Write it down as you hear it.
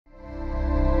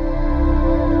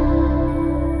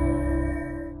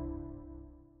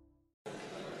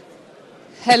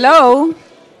Hello?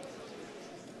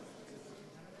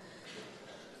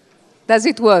 Does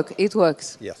it work? It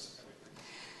works. Yes.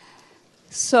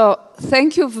 So,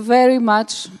 thank you very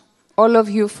much, all of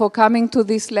you, for coming to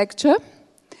this lecture.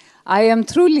 I am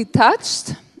truly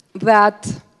touched that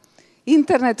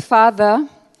Internet father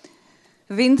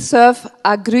Vint Cerf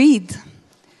agreed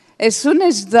as soon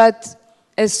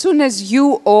as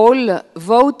you all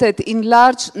voted in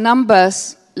large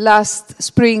numbers last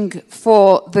spring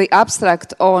for the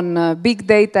abstract on big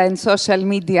data and social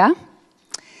media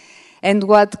and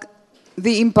what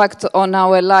the impact on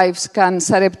our lives can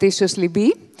surreptitiously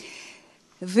be.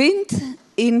 Vint,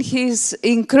 in his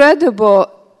incredible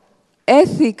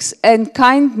ethics and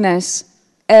kindness,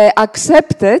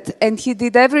 accepted, and he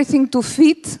did everything to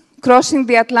fit crossing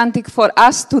the Atlantic for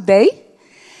us today.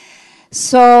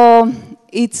 So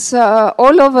it's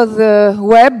all over the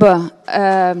web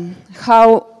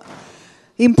how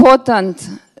important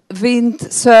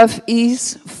Vint Cerf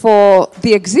is for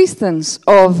the existence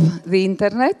of the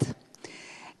internet.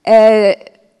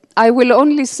 I will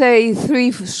only say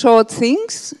 3 short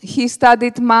things. He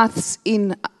studied maths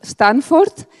in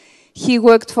Stanford. He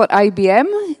worked for IBM.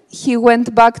 He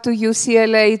went back to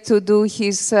UCLA to do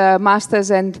his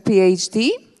master's and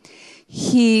PhD.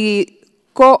 He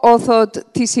co-authored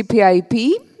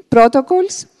TCP/IP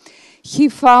protocols. He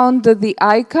found the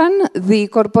ICANN, the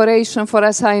Corporation for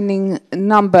Assigning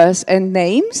Numbers and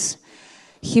Names.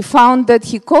 He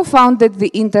co-founded the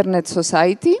Internet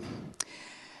Society.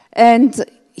 And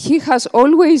he has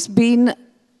always been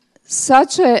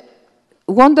such a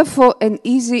wonderful and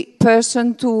easy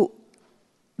person to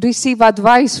receive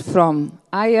advice from.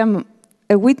 I am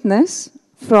a witness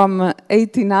from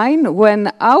 '89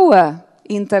 when our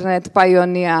internet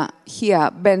pioneer here,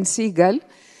 Ben Siegel,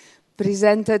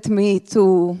 presented me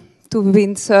to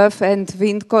Vint Cerf, and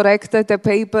Vint corrected a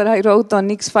paper I wrote on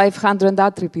X500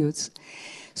 attributes.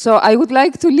 So I would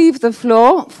like to leave the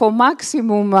floor for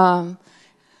maximum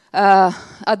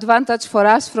advantage for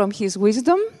us from his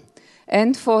wisdom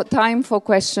and for time for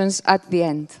questions at the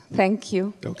end. Thank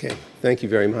you. Okay, thank you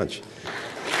very much.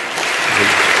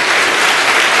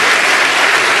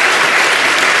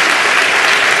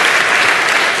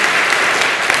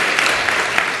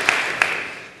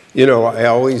 You know, I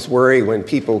always worry when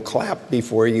people clap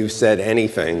before you've said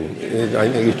anything. I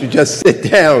think you should just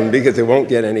sit down because it won't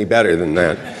get any better than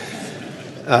that.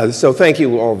 So thank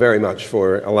you all very much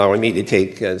for allowing me to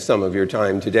take some of your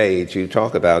time today to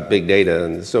talk about big data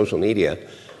and social media.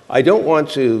 I don't want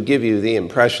to give you the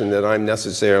impression that I'm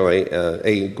necessarily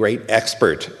a great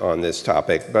expert on this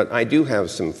topic, but I do have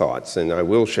some thoughts, and I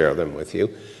will share them with you.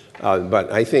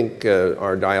 But I think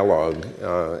our dialogue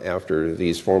after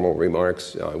these formal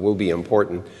remarks will be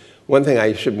important. One thing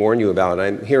I should warn you about,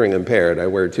 I'm hearing impaired. I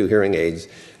wear 2 hearing aids,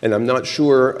 and I'm not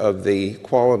sure of the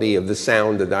quality of the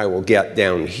sound that I will get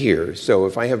down here. So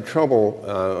if I have trouble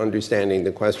understanding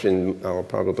the question, I'll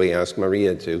probably ask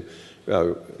Maria to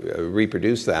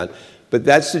reproduce that. But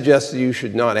that suggests that you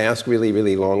should not ask really,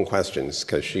 really long questions,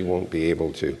 because she won't be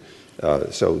able to.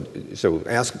 So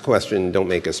ask a question, don't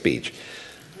make a speech.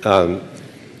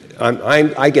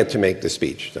 I get to make the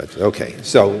speech. That's, okay,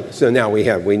 so now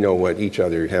we know what each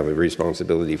other have a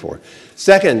responsibility for.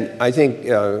 Second, I think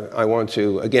I want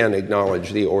to again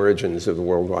acknowledge the origins of the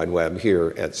World Wide Web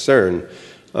here at CERN.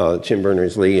 Tim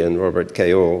Berners-Lee and Robert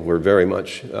Cahill were very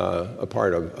much a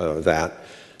part of that.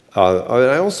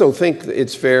 I also think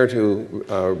it's fair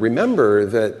to remember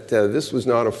that this was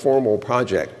not a formal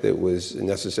project that was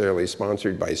necessarily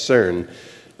sponsored by CERN,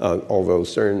 although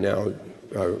CERN now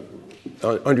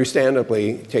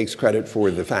understandably takes credit for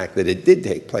the fact that it did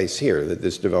take place here, that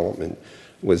this development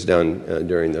was done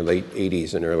during the late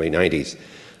 80s and early 90s.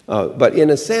 But in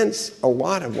a sense, a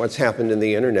lot of what's happened in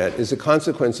the internet is a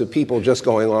consequence of people just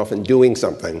going off and doing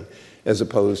something as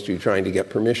opposed to trying to get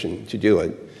permission to do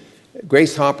it.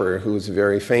 Grace Hopper, who's a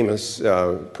very famous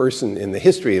person in the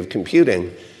history of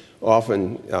computing,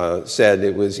 often said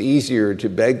it was easier to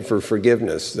beg for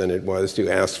forgiveness than it was to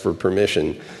ask for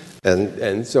permission.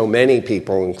 And so many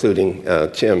people, including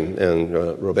Tim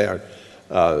and Robert,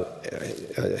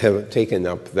 have taken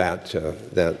up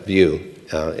that view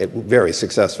very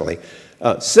successfully.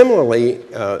 Similarly,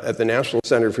 at the National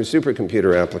Center for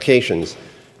Supercomputer Applications,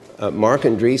 Mark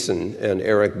Andreessen and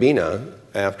Eric Bina,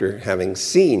 after having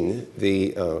seen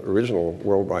the original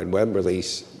World Wide Web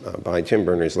release by Tim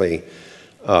Berners-Lee,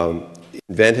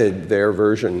 invented their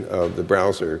version of the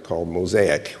browser called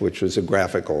Mosaic, which was a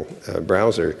graphical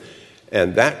browser.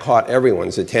 And that caught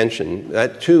everyone's attention.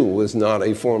 That, too, was not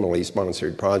a formally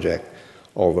sponsored project,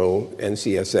 although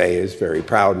NCSA is very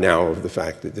proud now of the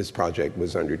fact that this project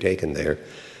was undertaken there.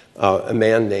 a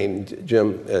man named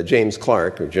James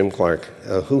Clark, or Jim Clark,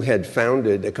 who had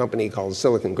founded a company called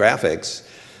Silicon Graphics,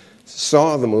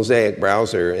 saw the Mosaic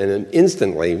browser and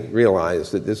instantly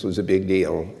realized that this was a big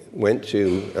deal, went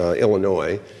to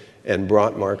Illinois and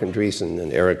brought Mark Andreessen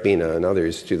and Eric Bina and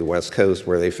others to the West Coast,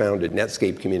 where they founded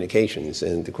Netscape Communications.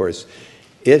 And of course,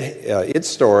 its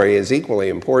story is equally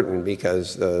important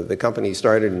because the company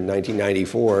started in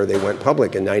 1994, they went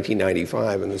public in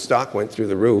 1995, and the stock went through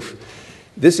the roof.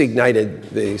 This ignited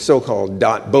the so-called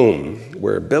dot boom,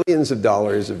 where billions of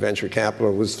dollars of venture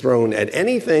capital was thrown at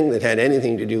anything that had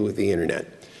anything to do with the internet.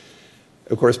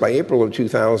 Of course, by April of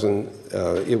 2000,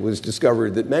 it was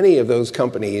discovered that many of those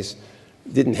companies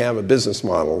didn't have a business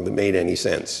model that made any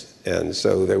sense. And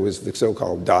so there was the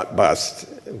so-called dot bust,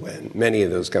 when many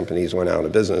of those companies went out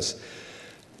of business.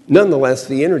 Nonetheless,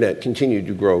 the internet continued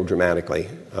to grow dramatically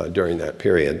during that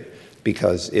period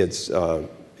because its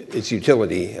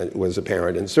utility was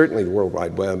apparent, and certainly the World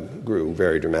Wide Web grew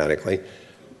very dramatically.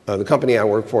 The company I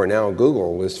work for now,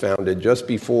 Google, was founded just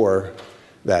before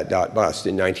that dot bust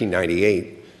in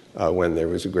 1998, when there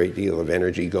was a great deal of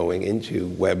energy going into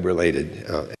web-related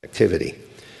activity.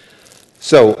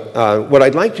 So what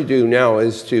I'd like to do now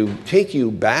is to take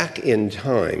you back in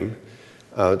time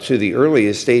to the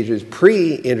earliest stages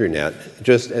pre-internet,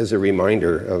 just as a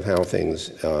reminder of how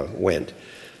things went.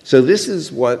 So this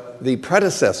is what the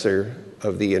predecessor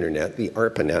of the internet, the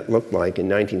ARPANET, looked like in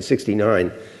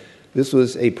 1969. This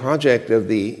was a project of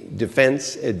the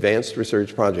Defense Advanced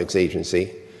Research Projects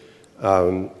Agency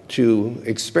to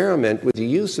experiment with the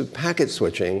use of packet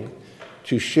switching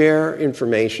to share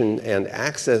information and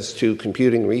access to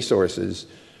computing resources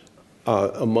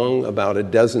among about a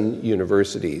dozen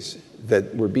universities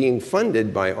that were being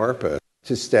funded by ARPA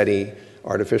to study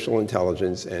artificial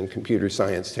intelligence and computer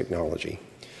science technology.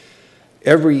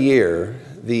 Every year,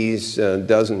 these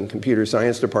dozen computer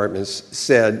science departments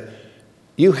said,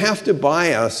 you have to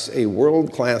buy us a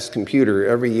world-class computer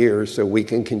every year so we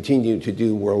can continue to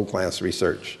do world-class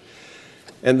research.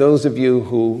 And those of you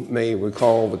who may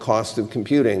recall the cost of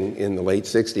computing in the late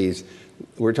 60s,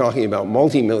 we're talking about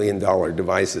multi-million-dollar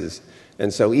devices.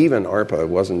 And so even ARPA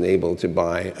wasn't able to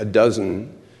buy a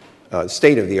dozen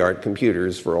state-of-the-art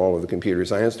computers for all of the computer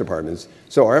science departments.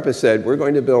 So ARPA said, we're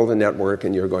going to build a network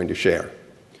and you're going to share.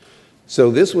 So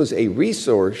this was a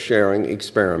resource sharing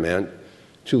experiment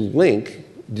to link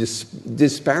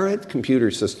disparate computer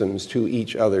systems to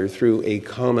each other through a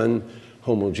common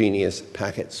homogeneous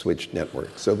packet switched network.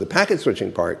 So the packet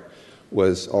switching part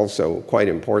was also quite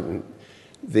important.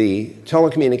 The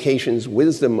telecommunications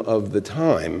wisdom of the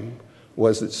time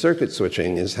was that circuit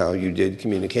switching is how you did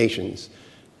communications,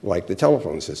 like the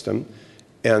telephone system.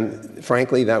 And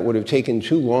frankly, that would have taken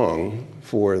too long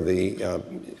for the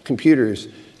computers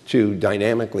to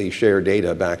dynamically share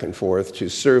data back and forth to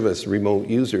service remote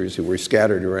users who were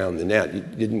scattered around the net. You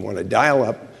didn't want to dial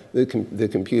up the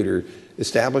computer,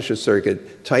 establish a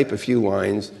circuit, type a few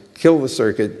lines, kill the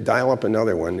circuit, dial up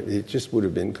another one. It just would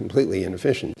have been completely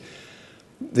inefficient.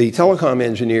 The telecom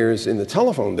engineers in the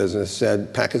telephone business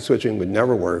said packet switching would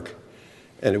never work,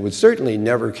 and it would certainly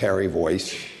never carry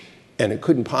voice, and it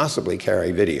couldn't possibly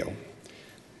carry video.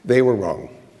 They were wrong.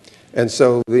 And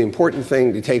so the important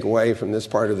thing to take away from this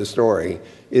part of the story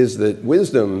is that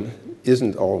wisdom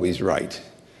isn't always right,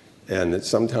 and that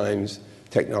sometimes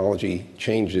technology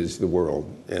changes the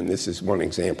world, and this is one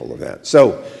example of that.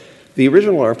 So the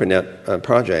original ARPANET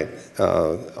project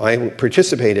I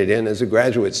participated in as a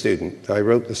graduate student. I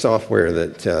wrote the software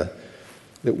that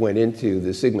went into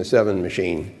the Sigma 7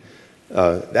 machine.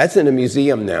 That's in a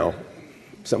museum now.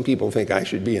 Some people think I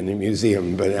should be in the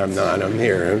museum, but I'm not. I'm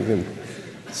here.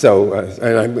 So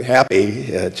and I'm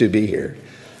happy to be here.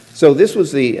 So this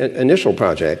was the initial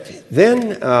project.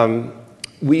 Then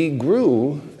we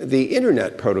grew the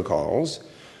internet protocols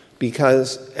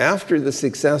because after the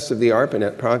success of the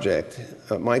ARPANET project,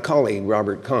 my colleague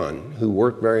Robert Kahn, who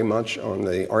worked very much on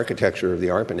the architecture of the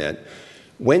ARPANET,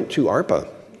 went to ARPA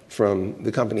from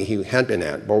the company he had been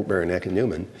at, Bolt, Beranek, and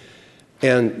Newman,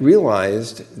 and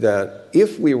realized that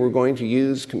if we were going to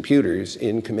use computers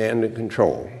in command and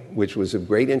control, which was of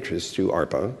great interest to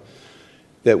ARPA,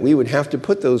 that we would have to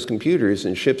put those computers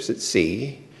in ships at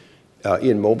sea,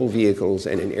 in mobile vehicles,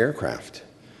 and in aircraft.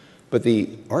 But the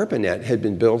ARPANET had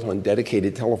been built on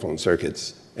dedicated telephone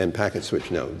circuits and packet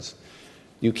switch nodes.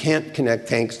 You can't connect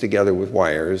tanks together with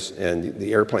wires, and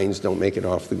the airplanes don't make it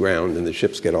off the ground, and the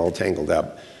ships get all tangled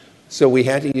up. So we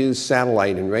had to use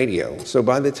satellite and radio. So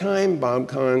by the time Bob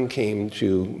Kahn came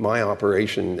to my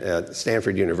operation at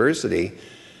Stanford University,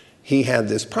 he had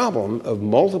this problem of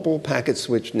multiple packet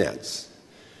switch nets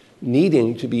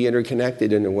needing to be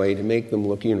interconnected in a way to make them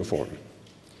look uniform.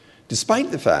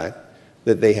 despite the fact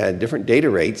that they had different data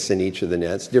rates in each of the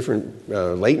nets, different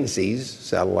latencies,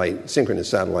 synchronous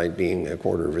satellite being a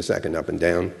quarter of a second up and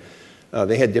down.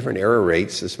 They had different error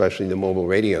rates, especially the mobile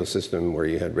radio system where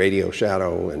you had radio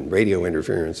shadow and radio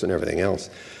interference and everything else.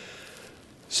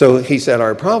 So he said,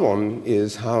 our problem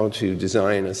is how to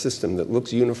design a system that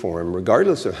looks uniform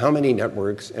regardless of how many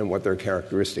networks and what their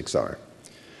characteristics are.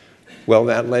 Well,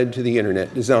 that led to the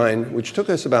internet design, which took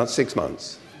us about 6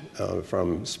 months.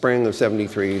 From spring of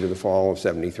 73 to the fall of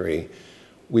 73,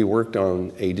 we worked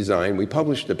on a design. We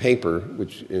published a paper,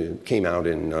 which came out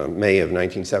in May of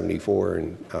 1974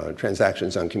 in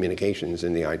Transactions on Communications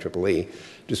in the IEEE,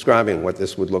 describing what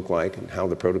this would look like and how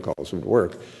the protocols would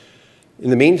work. In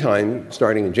the meantime,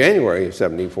 starting in January of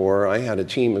 74, I had a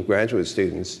team of graduate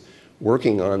students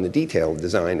working on the detailed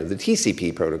design of the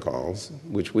TCP protocols,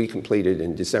 which we completed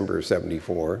in December of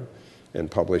 74 and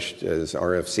published as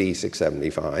RFC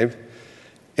 675.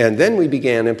 And then we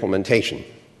began implementation.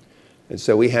 And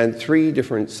so we had 3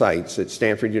 different sites at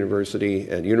Stanford University,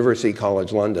 at University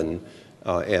College London,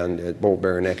 and at Bolt,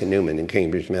 Baranek, and Newman in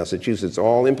Cambridge, Massachusetts,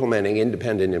 all implementing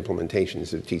independent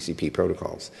implementations of TCP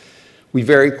protocols. We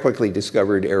very quickly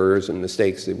discovered errors and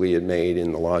mistakes that we had made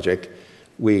in the logic.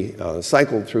 We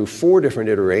cycled through 4 different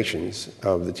iterations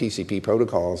of the TCP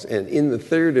protocols, and in the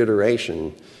 3rd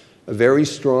iteration, a very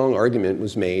strong argument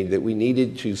was made that we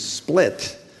needed to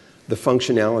split the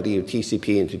functionality of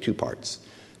TCP into 2 parts.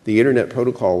 The Internet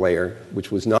Protocol layer,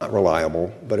 which was not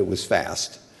reliable, but it was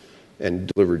fast and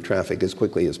delivered traffic as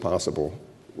quickly as possible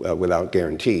without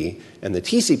guarantee, and the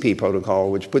TCP protocol,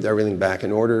 which put everything back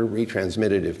in order,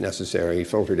 retransmitted if necessary,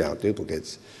 filtered out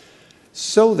duplicates,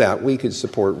 so that we could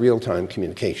support real-time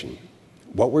communication.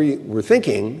 What we were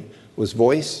thinking was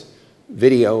voice,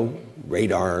 video,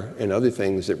 radar, and other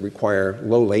things that require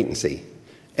low latency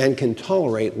and can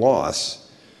tolerate loss,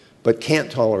 but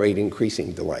can't tolerate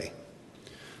increasing delay.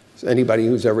 So anybody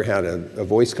who's ever had a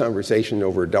voice conversation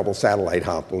over a double satellite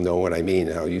hop will know what I mean,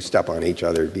 how you step on each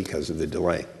other because of the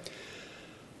delay.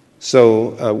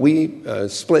 So we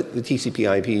split the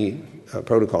TCP/IP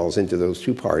protocols into those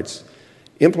 2 parts,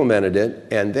 implemented it,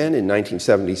 and then in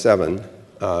 1977,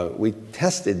 we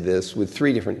tested this with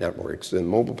 3 different networks: the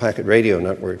Mobile Packet Radio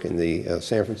Network in the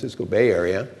San Francisco Bay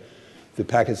Area, the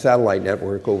Packet Satellite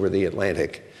Network over the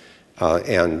Atlantic,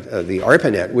 and the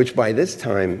ARPANET, which by this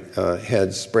time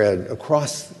had spread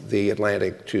across the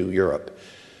Atlantic to Europe.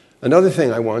 Another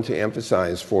thing I want to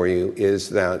emphasize for you is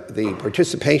that the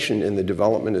participation in the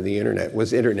development of the Internet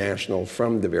was international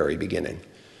from the very beginning.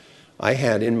 I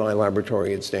had in my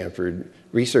laboratory at Stanford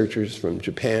researchers from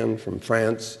Japan, from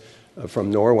France,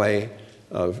 from Norway,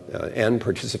 and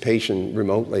participation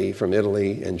remotely from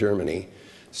Italy and Germany.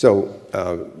 So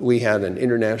we had an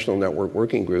international network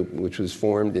working group which was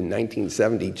formed in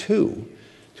 1972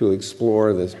 to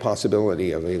explore this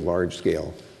possibility of a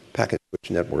large-scale packet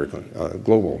switch network,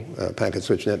 global packet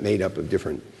switch net made up of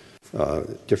different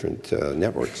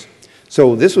networks.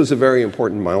 So this was a very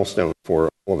important milestone for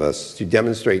all of us to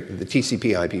demonstrate that the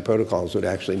TCP/IP protocols would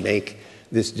actually make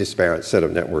this disparate set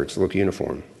of networks look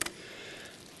uniform.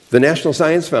 The National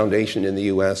Science Foundation in the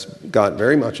US got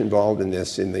very much involved in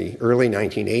this in the early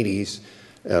 1980s,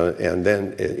 and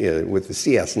then with the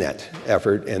CSNet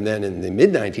effort, and then in the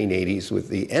mid-1980s with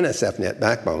the NSFNet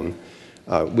backbone,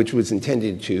 which was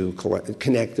intended to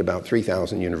connect about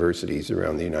 3,000 universities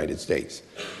around the United States.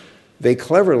 They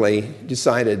cleverly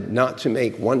decided not to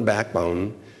make one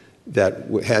backbone that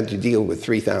had to deal with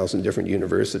 3,000 different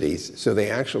universities, so they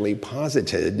actually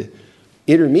posited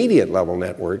intermediate level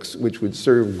networks which would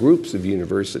serve groups of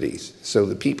universities. So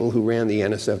the people who ran the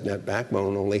NSFNet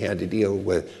backbone only had to deal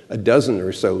with a dozen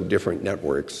or so different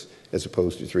networks as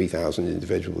opposed to 3,000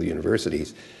 individual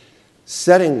universities,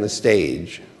 setting the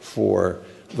stage for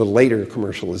the later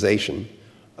commercialization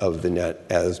of the net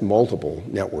as multiple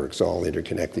networks all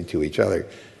interconnected to each other.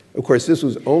 Of course, this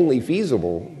was only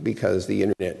feasible because the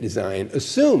Internet design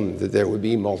assumed that there would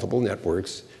be multiple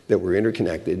networks that were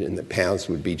interconnected and that paths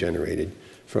would be generated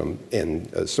from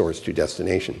end source to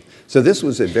destination. So this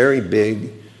was a very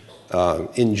big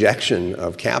injection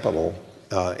of capital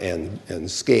and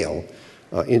scale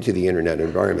into the Internet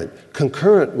environment.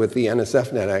 Concurrent with the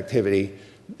NSFNet activity,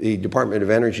 the Department of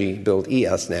Energy built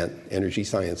ESNet, Energy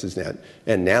Sciences Net,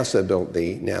 and NASA built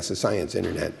the NASA Science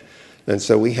Internet. And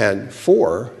so we had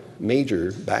 4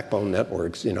 major backbone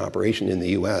networks in operation in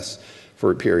the US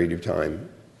for a period of time,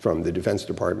 from the Defense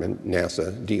Department,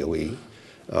 NASA, DOE,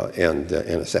 and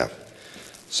NSF.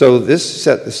 So this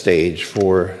set the stage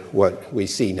for what we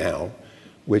see now,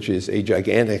 which is a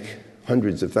gigantic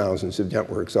hundreds of thousands of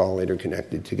networks all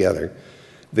interconnected together.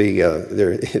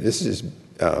 This is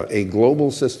a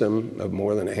global system of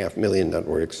more than 500,000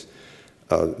 networks.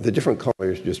 The different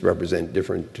colors just represent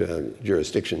different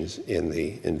jurisdictions in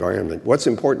the environment. What's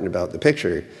important about the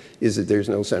picture is that there's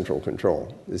no central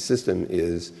control. The system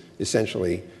is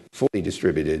essentially fully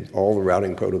distributed. All the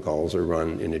routing protocols are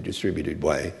run in a distributed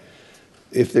way.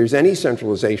 If there's any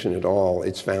centralization at all,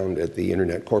 it's found at the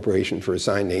Internet Corporation for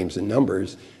Assigned Names and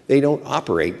Numbers. They don't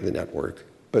operate the network,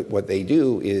 but what they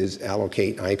do is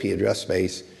allocate IP address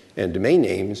space and domain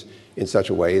names in such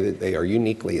a way that they are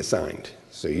uniquely assigned.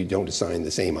 So you don't assign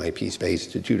the same IP space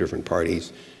to two different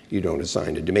parties. You don't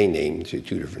assign a domain name to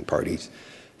two different parties.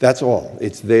 That's all.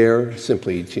 It's there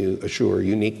simply to assure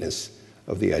uniqueness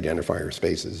of the identifier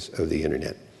spaces of the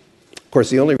Internet. Of course,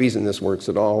 the only reason this works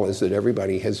at all is that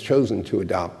everybody has chosen to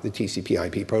adopt the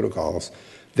TCP/IP protocols.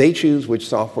 They choose which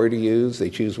software to use. They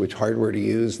choose which hardware to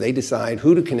use. They decide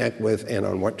who to connect with and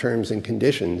on what terms and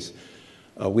conditions.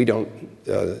 We don't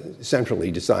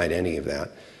centrally decide any of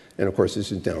that. And of course,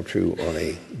 this is now true on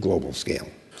a global scale.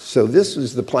 So this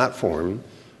is the platform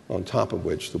on top of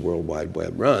which the World Wide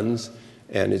Web runs,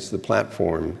 and it's the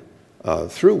platform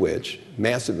through which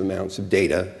massive amounts of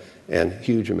data and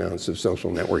huge amounts of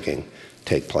social networking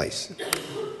take place.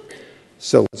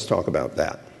 So let's talk about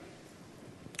that.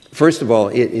 First of all,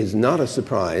 it is not a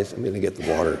surprise. I'm going to get the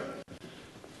water.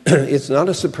 It's not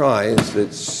a surprise that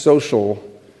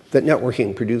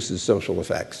networking produces social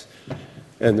effects.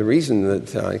 And the reason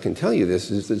that I can tell you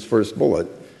this is this first bullet.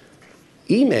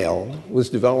 Email was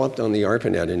developed on the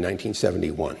ARPANET in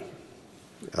 1971.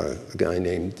 A guy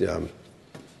named, now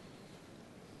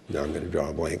I'm going to draw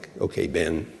a blank. Okay,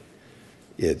 Ben.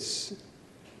 Geez,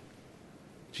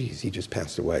 he just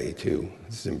passed away too.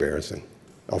 This is embarrassing.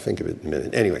 I'll think of it in a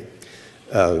minute. Anyway,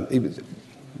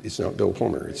 it's not Bill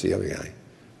Plummer, it's the other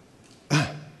guy.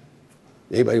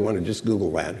 Anybody want to just Google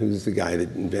that? Who's the guy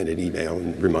that invented email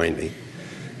and remind me?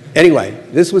 Anyway,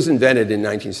 this was invented in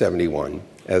 1971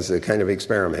 as a kind of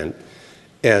experiment,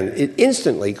 and it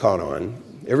instantly caught on.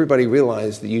 Everybody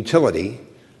realized the utility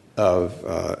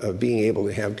of being able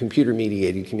to have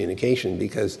computer-mediated communication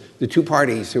because the two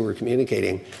parties who were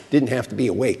communicating didn't have to be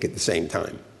awake at the same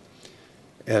time.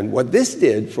 And what this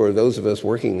did for those of us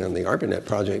working on the ARPANET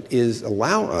project is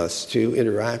allow us to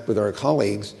interact with our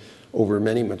colleagues over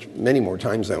many more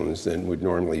time zones than would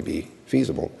normally be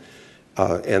feasible.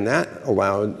 And that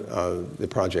allowed the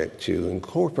project to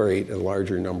incorporate a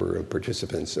larger number of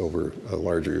participants over a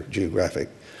larger geographic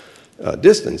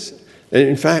distance. And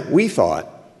in fact, we thought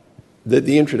that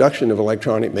the introduction of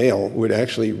electronic mail would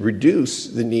actually reduce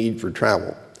the need for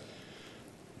travel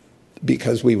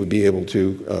because we would be able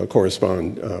to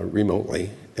correspond remotely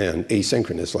and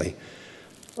asynchronously.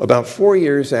 About 4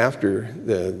 years after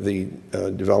the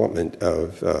development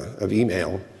of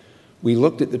email, we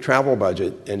looked at the travel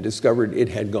budget and discovered it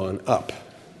had gone up,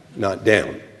 not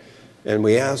down. And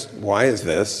we asked, why is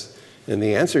this? And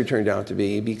the answer turned out to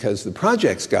be because the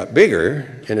projects got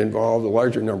bigger and involved a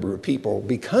larger number of people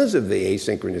because of the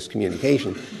asynchronous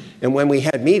communication. And when we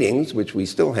had meetings, which we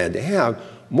still had to have,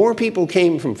 more people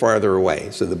came from farther away,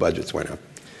 so the budgets went up.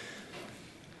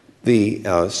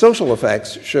 The social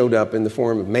effects showed up in the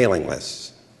form of mailing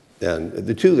lists. And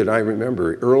the two that I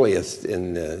remember earliest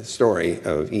in the story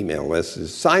of email lists is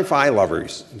sci-fi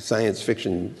lovers, science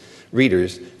fiction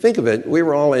readers. Think of it, we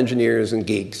were all engineers and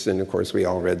geeks, and of course we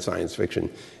all read science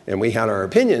fiction. And we had our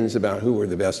opinions about who were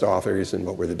the best authors and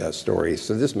what were the best stories.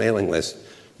 So this mailing list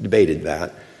debated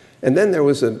that. And then there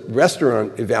was a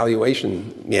restaurant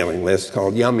evaluation mailing list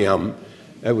called Yum Yum.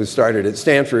 It was started at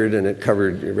Stanford, and it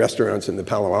covered restaurants in the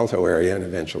Palo Alto area and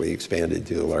eventually expanded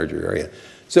to a larger area.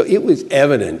 So it was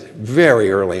evident very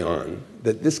early on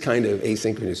that this kind of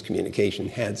asynchronous communication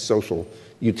had social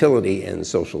utility and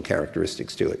social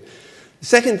characteristics to it. The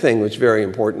second thing which is very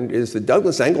important is that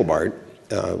Douglas Engelbart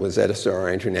was at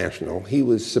SRI International. He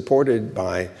was supported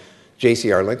by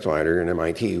J.C.R. Lichtweider in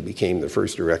MIT, who became the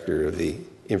first director of the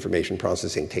Information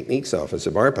Processing Techniques Office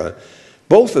of ARPA.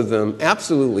 Both of them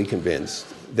absolutely convinced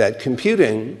that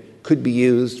computing could be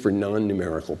used for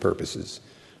non-numerical purposes,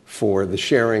 for the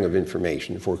sharing of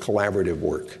information, for collaborative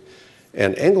work.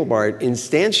 And Engelbart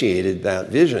instantiated that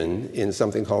vision in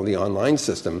something called the online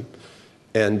system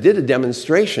and did a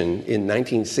demonstration in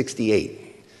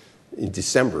 1968, in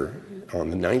December, on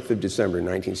the 9th of December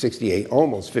 1968,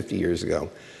 almost 50 years ago,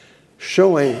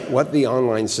 showing what the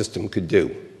online system could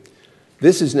do.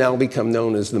 This has now become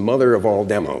known as the mother of all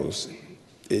demos.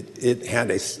 It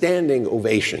had a standing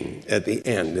ovation at the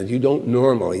end, and you don't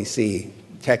normally see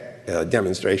tech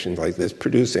demonstrations like this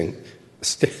producing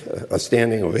a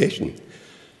standing ovation.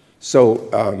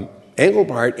 So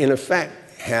Engelbart, in effect,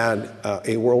 had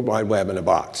a World Wide Web in a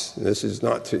box. This is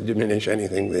not to diminish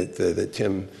anything that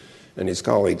Tim and his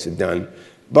colleagues had done,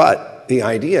 but the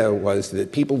idea was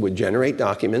that people would generate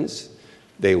documents,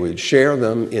 they would share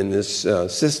them in this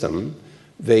system,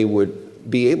 they would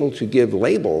be able to give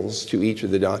labels to each of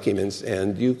the documents,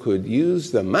 and you could use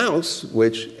the mouse,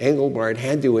 which Engelbart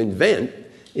had to invent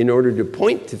in order to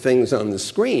point to things on the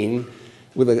screen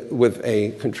with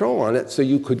a control on it, so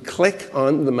you could click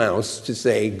on the mouse to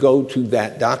say, go to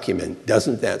that document.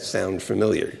 Doesn't that sound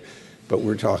familiar? But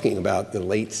we're talking about the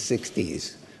late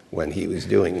 60s when he was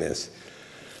doing this.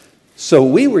 So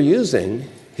we were using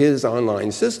his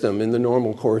online system in the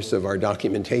normal course of our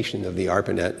documentation of the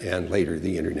ARPANET and later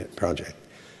the Internet project.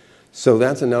 So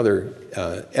that's another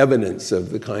evidence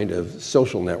of the kind of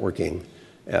social networking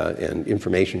and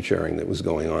information sharing that was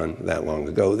going on that long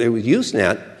ago. There was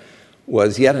Usenet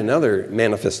was yet another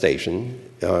manifestation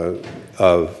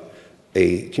of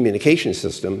a communication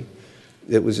system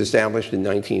that was established in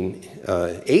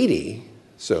 1980,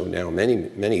 so now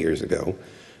many years ago,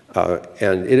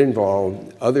 and it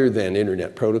involved, other than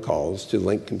internet protocols, to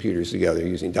link computers together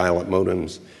using dial-up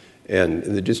modems and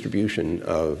the distribution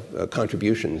of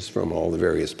contributions from all the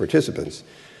various participants.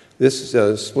 This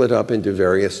split up into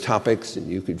various topics, and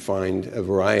you could find a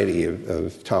variety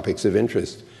of topics of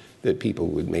interest that people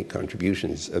would make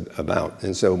contributions about.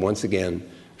 And so once again,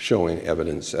 showing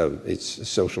evidence of its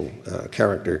social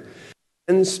character.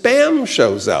 And spam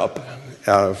shows up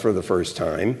for the first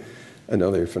time,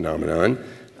 another phenomenon,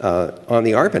 on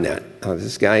the ARPANET.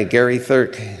 This guy, Gary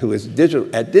Thurk, who was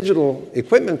at Digital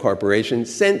Equipment Corporation,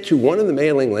 sent to one of the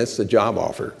mailing lists a job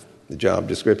offer, the job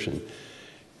description.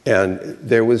 And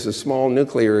there was a small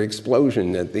nuclear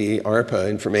explosion at the ARPA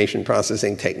Information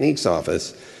Processing Techniques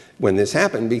office when this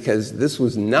happened, because this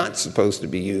was not supposed to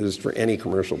be used for any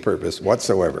commercial purpose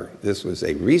whatsoever. This was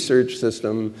a research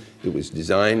system. It was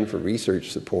designed for research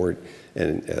support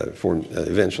and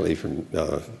eventually for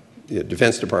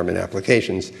Defense Department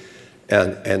applications,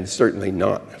 and certainly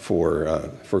not for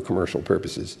commercial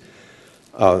purposes.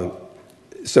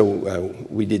 So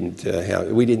we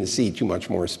didn't see too much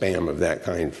more spam of that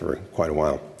kind for quite a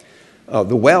while.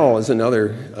 The well is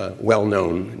another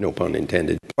well-known, no pun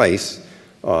intended, place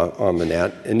on the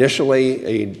net.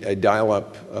 Initially a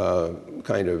dial-up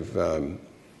kind of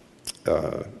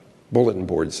bulletin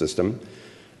board system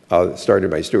started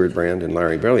by Stuart Brand and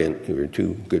Larry Brilliant, who were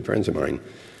two good friends of mine,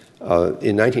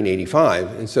 in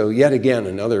 1985. And so yet again,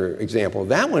 another example.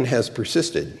 That one has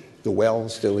persisted. The well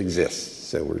still exists.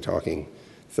 So we're talking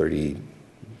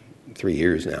 33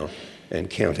 years now and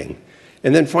counting.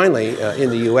 And then finally, in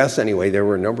the US anyway, there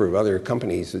were a number of other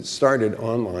companies that started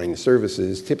online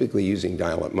services, typically using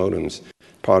dial-up modems,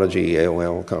 Prodigy,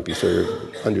 AOL,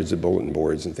 CompuServe, hundreds of bulletin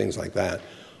boards and things like that,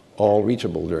 all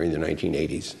reachable during the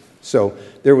 1980s. So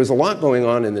there was a lot going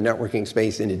on in the networking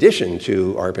space in addition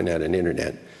to ARPANET and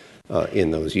Internet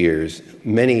in those years,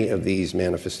 many of these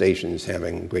manifestations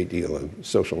having a great deal of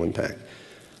social impact.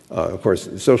 Of course,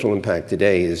 social impact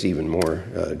today is even more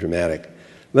dramatic.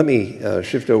 Let me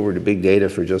shift over to big data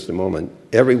for just a moment.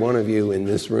 Every one of you in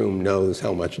this room knows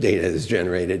how much data is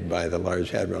generated by the Large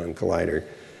Hadron Collider,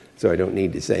 so I don't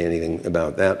need to say anything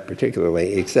about that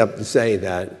particularly, except to say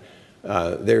that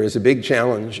there is a big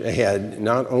challenge ahead,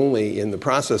 not only in the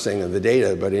processing of the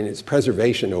data, but in its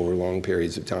preservation over long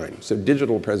periods of time. So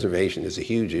digital preservation is a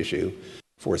huge issue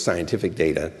for scientific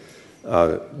data.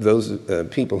 Those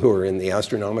people who are in the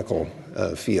astronomical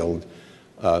field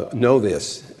know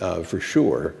this for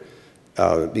sure,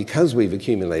 because we've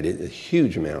accumulated a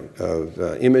huge amount of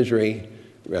imagery,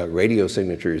 radio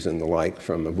signatures and the like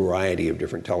from a variety of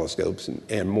different telescopes,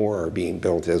 and more are being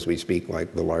built as we speak,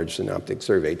 like the Large Synoptic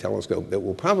Survey Telescope, that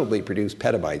will probably produce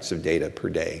petabytes of data per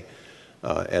day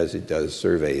as it does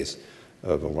surveys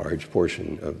of a large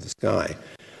portion of the sky.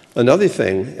 Another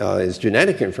thing is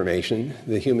genetic information.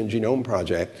 The Human Genome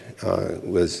Project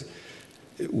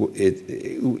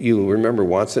you remember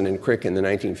Watson and Crick in the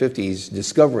 1950s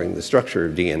discovering the structure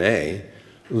of DNA,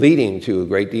 leading to a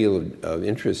great deal of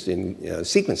interest in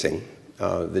sequencing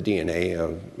the DNA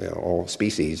of all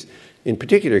species, in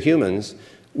particular humans,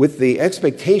 with the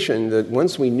expectation that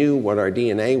once we knew what our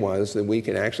DNA was, that we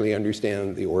could actually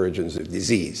understand the origins of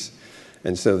disease.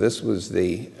 And so this was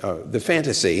the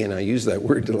fantasy, and I use that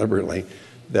word deliberately,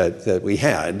 that we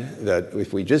had, that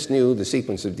if we just knew the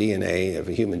sequence of DNA of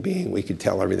a human being, we could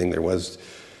tell everything there was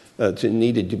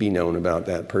needed to be known about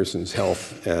that person's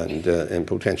health and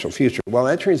potential future. Well,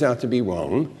 that turns out to be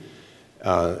wrong.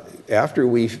 After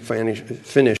we finished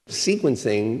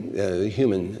sequencing the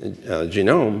human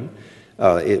genome,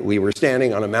 we were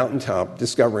standing on a mountaintop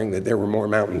discovering that there were more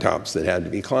mountaintops that had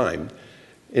to be climbed.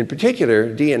 In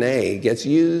particular, DNA gets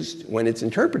used when it's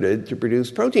interpreted to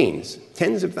produce proteins,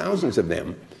 tens of thousands of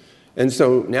them. And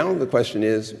so now the question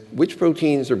is, which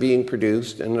proteins are being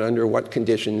produced and under what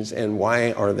conditions and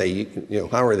why are they,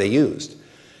 how are they used?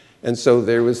 And so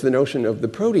there was the notion of the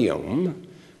proteome,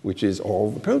 which is all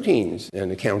the proteins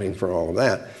and accounting for all of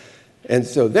that. And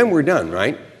so then we're done,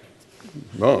 right?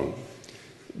 Wrong.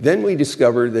 Then we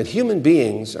discovered that human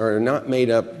beings are not made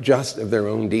up just of their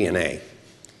own DNA,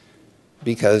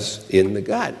 because in the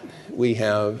gut we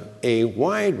have a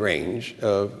wide range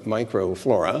of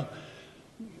microflora,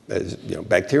 as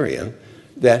bacteria,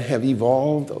 that have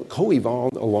evolved,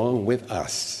 co-evolved along with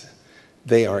us.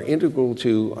 They are integral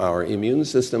to our immune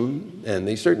system, and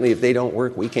they certainly, if they don't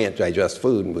work, we can't digest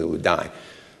food and we would die.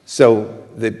 So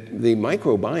the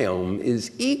microbiome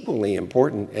is equally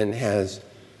important and has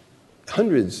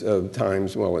hundreds of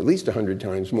times, well, at least 100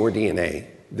 times more DNA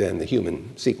than the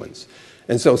human sequence.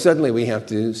 And so suddenly we have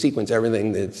to sequence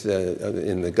everything that's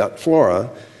in the gut flora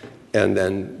and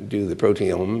then do the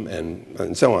proteome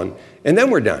and so on. And then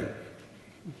we're done.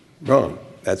 Wrong.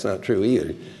 That's not true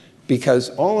either. Because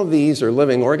all of these are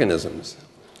living organisms.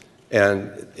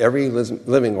 And every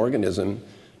living organism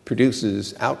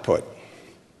produces output.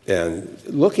 And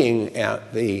looking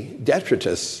at the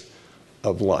detritus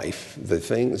of life, the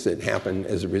things that happen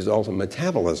as a result of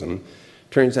metabolism,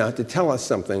 turns out to tell us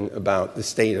something about the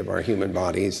state of our human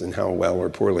bodies and how well or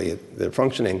poorly they're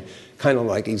functioning, kind of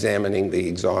like examining the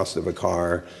exhaust of a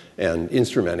car and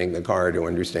instrumenting the car to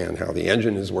understand how the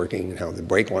engine is working and how the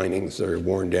brake linings are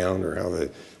worn down or how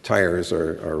the tires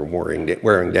are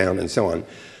wearing down and so on.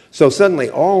 So suddenly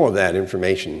all of that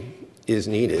information is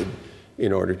needed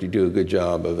in order to do a good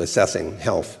job of assessing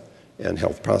health and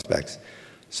health prospects.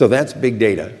 So that's big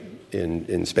data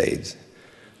in spades.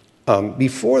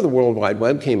 Before the World Wide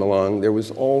Web came along, there was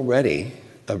already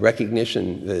a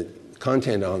recognition that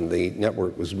content on the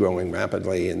network was growing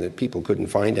rapidly and that people couldn't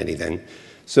find anything.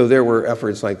 So there were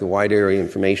efforts like the Wide Area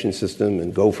Information System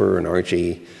and Gopher and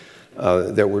Archie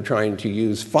that were trying to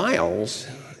use files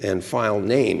and file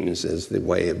names as the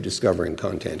way of discovering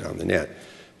content on the net.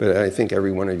 But I think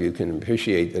every one of you can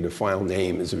appreciate that a file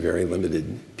name is a very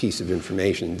limited piece of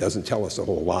information. It doesn't tell us a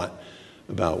whole lot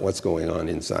about what's going on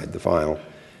inside the file.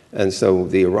 And so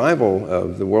the arrival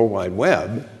of the World Wide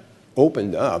Web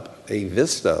opened up a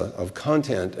vista of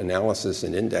content analysis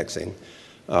and indexing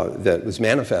that was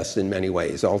manifest in many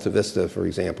ways. Alta Vista, for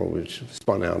example, which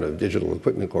spun out of Digital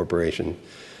Equipment Corporation,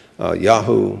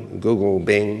 Yahoo, Google,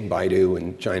 Bing, Baidu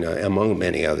in China, among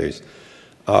many others.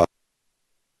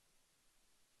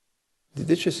 Did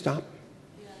this just stop?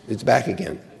 It's back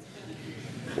again.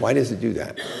 Why does it do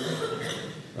that?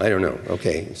 I don't know.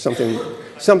 Okay,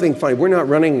 something funny. We're not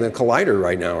running the collider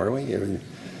right now, are we?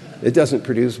 It doesn't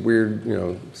produce weird,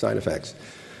 side effects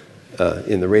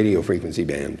in the radio frequency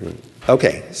band.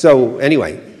 Okay, so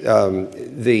anyway,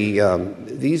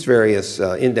 these various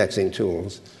indexing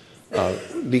tools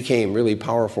became really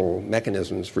powerful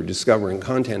mechanisms for discovering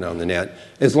content on the net,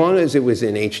 as long as it was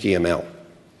in HTML.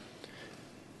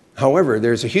 However,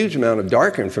 there's a huge amount of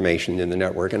dark information in the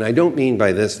network, and I don't mean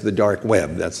by this the dark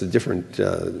web. That's a different,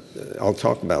 I'll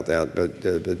talk about that, but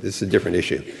it's a different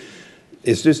issue.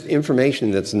 It's just information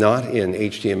that's not in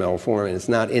HTML form, and it's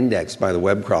not indexed by the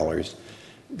web crawlers.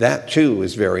 That, too,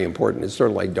 is very important. It's sort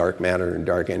of like dark matter and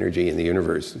dark energy in the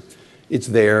universe. It's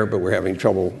there, but we're having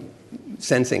trouble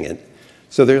sensing it.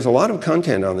 So there's a lot of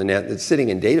content on the net that's sitting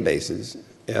in databases.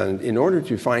 And in order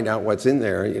to find out what's in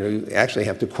there, you actually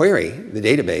have to query the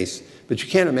database. But you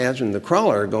can't imagine the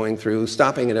crawler going through,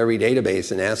 stopping at every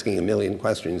database and asking a million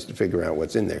questions to figure out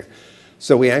what's in there.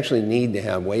 So we actually need to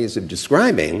have ways of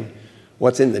describing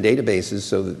what's in the databases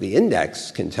so that the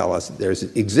index can tell us there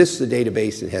exists a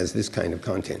database that has this kind of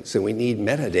content. So we need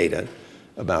metadata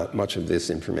about much of this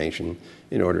information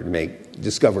in order to make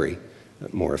discovery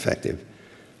more effective.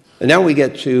 And now we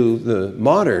get to the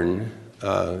modern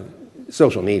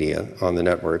social media on the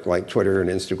network, like Twitter and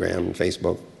Instagram and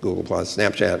Facebook, Google+,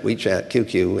 Snapchat, WeChat,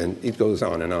 QQ, and it goes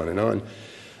on and on and on.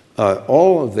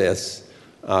 All of this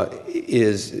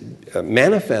is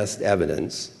manifest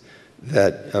evidence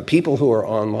that people who are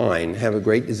online have a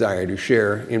great desire to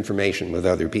share information with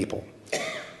other people.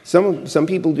 Some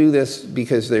people do this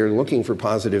because they're looking for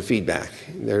positive feedback.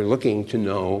 They're looking to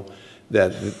know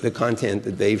that the content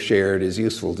that they've shared is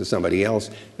useful to somebody else.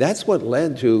 That's what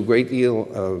led to a great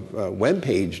deal of web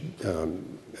page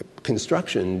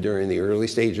construction during the early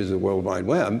stages of the World Wide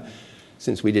Web.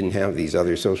 Since we didn't have these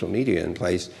other social media in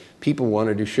place, people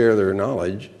wanted to share their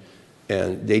knowledge,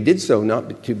 and they did so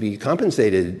not to be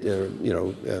compensated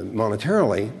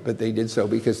monetarily, but they did so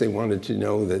because they wanted to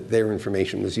know that their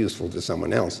information was useful to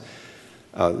someone else.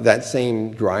 That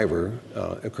same driver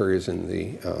occurs in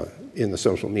the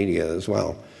social media as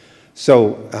well.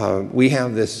 So we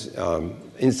have this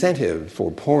incentive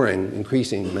for pouring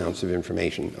increasing amounts of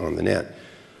information on the net,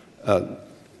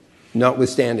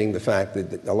 notwithstanding the fact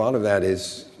that a lot of that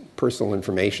is personal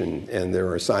information, and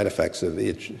there are side effects of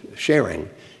its sharing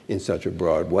in such a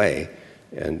broad way,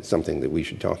 and something that we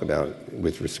should talk about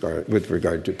with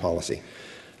regard to policy.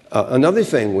 Another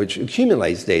thing which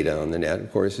accumulates data on the net,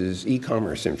 of course, is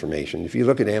e-commerce information. If you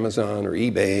look at Amazon or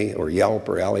eBay or Yelp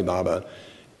or Alibaba,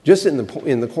 just in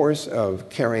the course of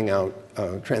carrying out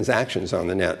transactions on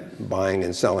the net, buying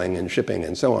and selling and shipping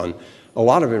and so on, a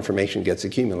lot of information gets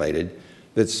accumulated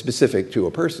that's specific to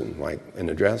a person, like an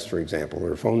address, for example,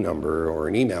 or a phone number or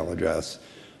an email address.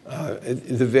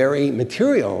 The very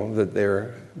material that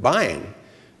they're buying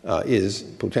is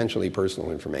potentially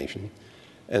personal information.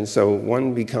 And so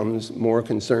one becomes more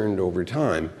concerned over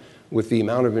time with the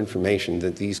amount of information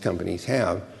that these companies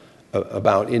have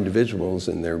about individuals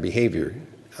and their behavior.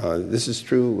 This is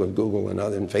true of Google and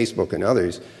Facebook and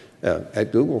others.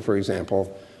 At Google, for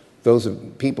example, those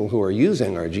people who are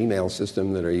using our Gmail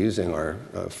system, that are using our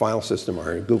file system,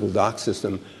 our Google Docs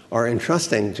system, are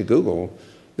entrusting to Google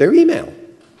their email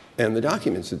and the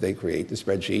documents that they create, the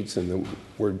spreadsheets and the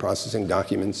word processing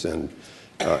documents and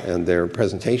their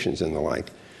presentations and the like.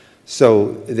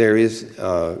 So there is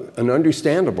an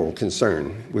understandable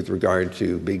concern with regard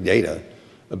to big data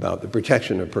about the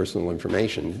protection of personal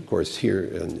information. Of course, here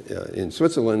in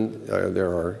Switzerland, there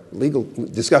are legal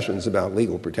discussions about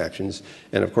legal protections.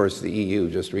 And of course, the EU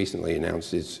just recently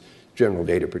announced its general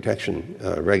data protection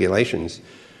regulations,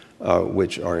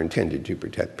 which are intended to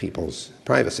protect people's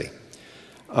privacy.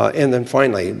 And then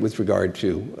finally, with regard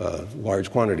to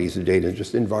large quantities of data,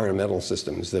 just environmental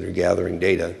systems that are gathering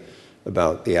data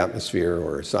about the atmosphere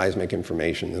or seismic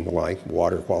information and the like,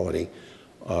 water quality,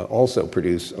 also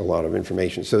produce a lot of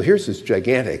information. So here's this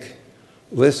gigantic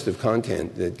list of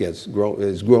content that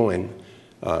is growing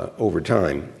over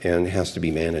time and has to be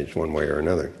managed one way or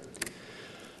another.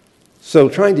 So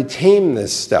trying to tame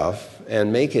this stuff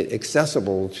and make it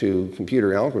accessible to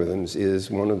computer algorithms is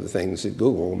one of the things that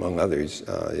Google, among others,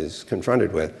 is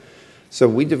confronted with. So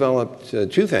we developed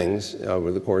two things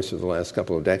over the course of the last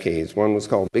couple of decades. One was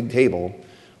called Big Table,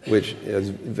 which is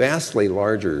a vastly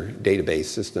larger database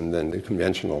system than the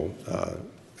conventional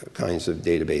kinds of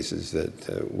databases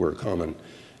that were common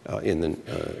in the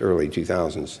early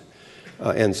 2000s.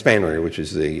 And Spanner, which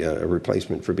is a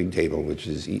replacement for Big Table, which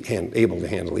is able to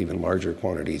handle even larger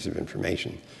quantities of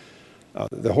information.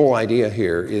 The whole idea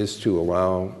here is to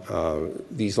allow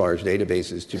these large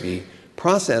databases to be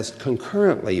processed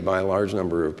concurrently by a large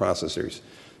number of processors.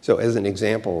 So as an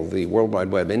example, the World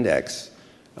Wide Web Index,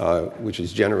 which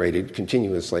is generated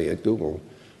continuously at Google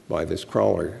by this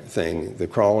crawler thing. The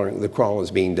crawl is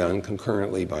being done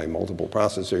concurrently by multiple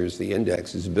processors. The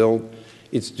index is built,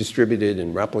 it's distributed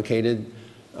and replicated,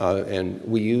 and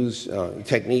we use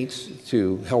techniques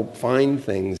to help find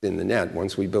things in the net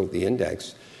once we built the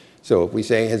index. So if we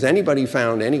say, has anybody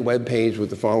found any web page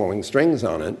with the following strings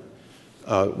on it?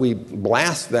 We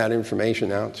blast that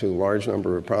information out to a large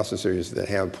number of processors that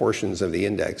have portions of the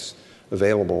index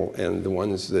available, and the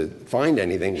ones that find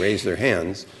anything raise their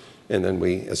hands, and then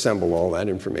we assemble all that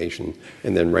information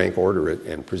and then rank order it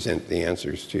and present the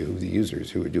answers to the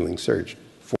users who are doing search,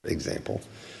 for example.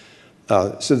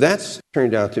 So that's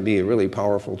turned out to be a really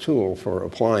powerful tool for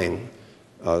applying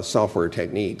software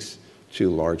techniques to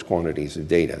large quantities of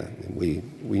data. We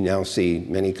now see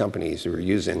many companies who are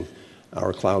using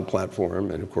our cloud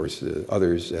platform, and of course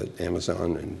others at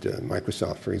Amazon and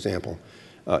Microsoft, for example,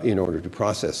 in order to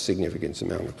process significant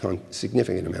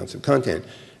amounts of content.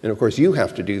 And of course, you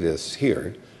have to do this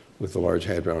here with the Large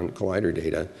Hadron Collider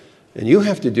data, and you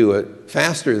have to do it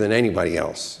faster than anybody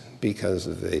else because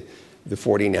of the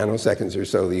 40 nanoseconds or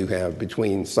so that you have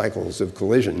between cycles of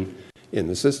collision in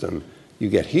the system. You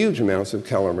get huge amounts of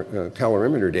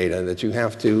calorimeter data that you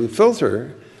have to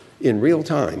filter in real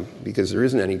time because there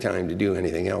isn't any time to do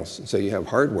anything else. So you have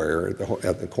hardware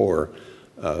at the core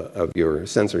of your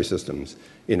sensor systems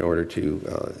in order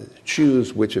to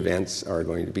choose which events are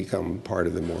going to become part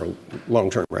of the more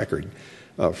long-term record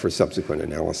for subsequent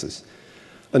analysis.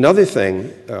 Another thing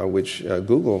which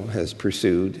Google has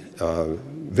pursued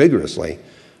vigorously,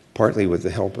 partly with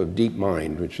the help of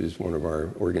DeepMind, which is one of our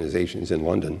organizations in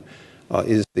London,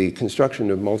 is the construction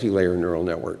of multi-layer neural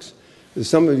networks.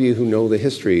 Some of you who know the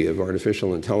history of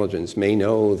artificial intelligence may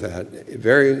know that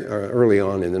very early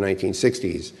on in the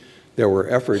 1960s, there were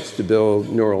efforts to build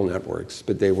neural networks,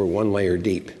 but they were one layer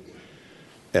deep.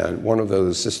 And one of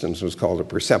those systems was called a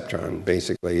perceptron.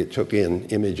 Basically, it took in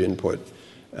image input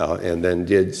and then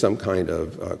did some kind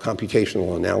of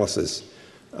computational analysis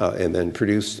and then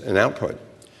produced an output.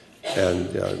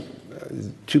 And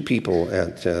two people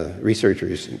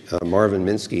researchers, Marvin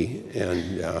Minsky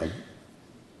and,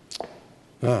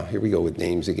 here we go with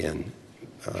names again.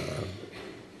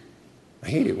 I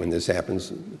hate it when this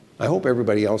happens. I hope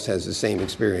everybody else has the same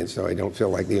experience so I don't feel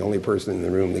like the only person in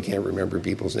the room that can't remember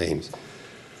people's names.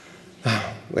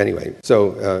 Anyway,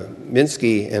 so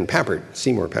Minsky and Papert,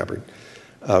 Seymour Papert,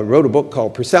 wrote a book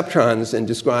called Perceptrons and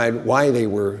described why they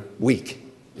were weak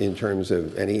in terms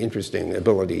of any interesting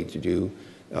ability to do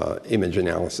image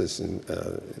analysis and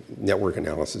network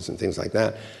analysis and things like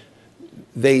that.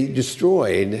 They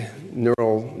destroyed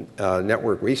neural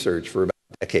network research for about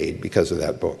a decade because of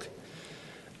that book.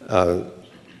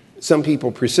 Some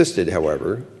people persisted,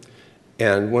 however,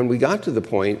 and when we got to the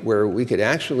point where we could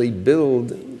actually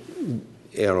build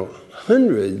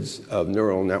hundreds of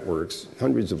neural networks,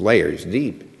 hundreds of layers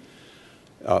deep,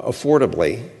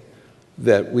 affordably,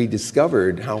 that we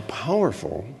discovered how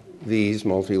powerful these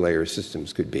multi-layer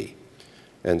systems could be.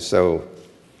 And so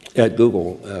at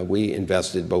Google, we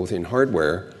invested both in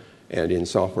hardware and in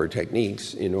software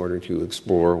techniques in order to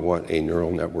explore what a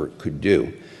neural network could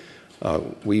do.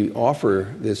 We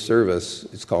offer this service,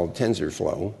 it's called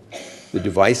TensorFlow. The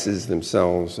devices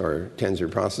themselves are tensor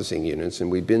processing units,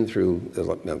 and we've been through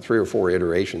 3 or 4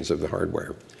 iterations of the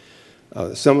hardware.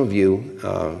 Some of you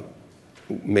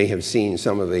may have seen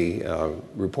some of the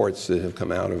reports that have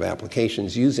come out of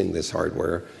applications using this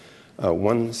hardware.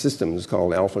 One system is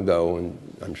called AlphaGo,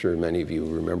 and I'm sure many of you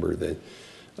remember the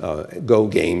Go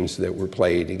games that were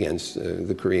played against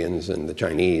the Koreans and the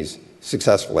Chinese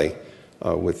successfully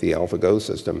with the AlphaGo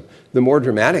system. The more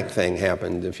dramatic thing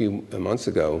happened a few months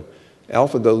ago.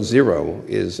 AlphaGo 0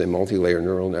 is a multi-layer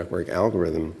neural network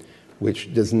algorithm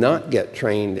which does not get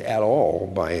trained at all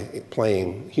by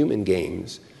playing human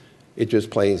games. It just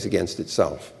plays against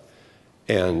itself.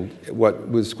 And what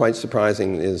was quite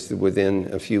surprising is that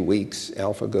within a few weeks,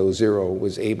 AlphaGo 0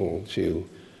 was able to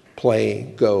play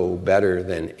Go better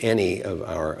than any of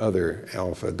our other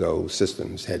AlphaGo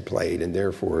systems had played, and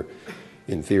therefore,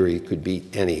 in theory, could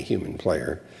beat any human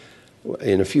player.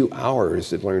 In a few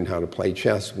hours, it learned how to play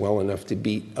chess well enough to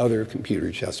beat other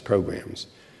computer chess programs.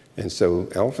 And so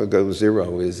AlphaGo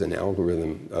 0 is an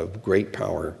algorithm of great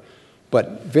power,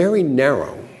 but very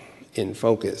narrow in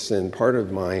focus. And part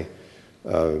of my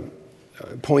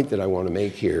point that I want to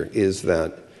make here is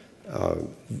that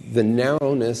the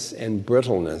narrowness and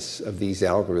brittleness of these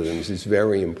algorithms is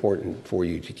very important for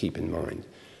you to keep in mind.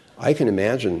 I can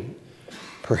imagine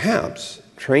perhaps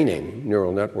training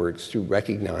neural networks to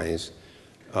recognize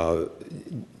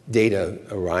data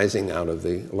arising out of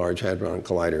the Large Hadron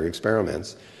Collider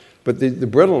experiments. But the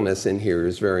brittleness in here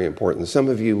is very important. Some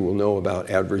of you will know about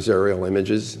adversarial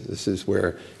images. This is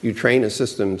where you train a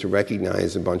system to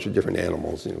recognize a bunch of different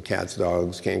animals, cats,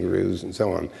 dogs, kangaroos, and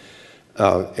so on.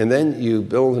 And then you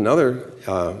build another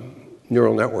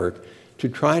neural network to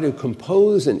try to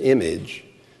compose an image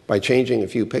by changing a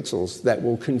few pixels that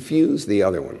will confuse the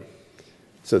other one.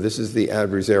 So this is the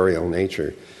adversarial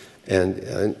nature. And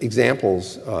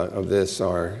examples of this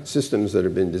are systems that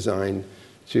have been designed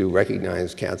to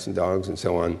recognize cats and dogs and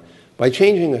so on. By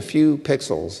changing a few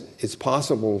pixels, it's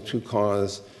possible to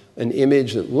cause an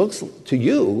image that looks to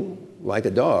you like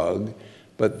a dog,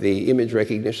 but the image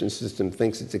recognition system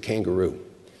thinks it's a kangaroo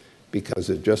because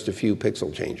of just a few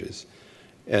pixel changes.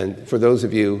 And for those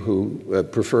of you who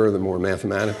prefer the more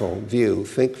mathematical view,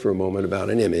 think for a moment about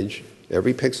an image.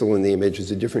 Every pixel in the image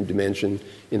is a different dimension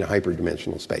in a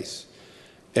hyperdimensional space.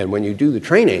 And when you do the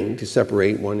training to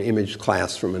separate one image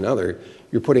class from another,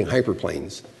 you're putting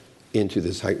hyperplanes into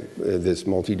this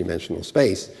multidimensional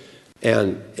space.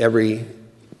 And every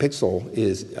pixel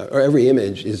is, or every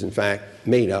image is in fact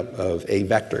made up of a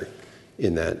vector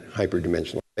in that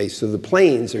hyperdimensional space. So the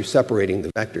planes are separating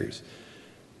the vectors.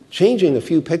 Changing a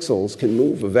few pixels can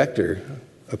move a vector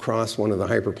across one of the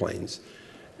hyperplanes.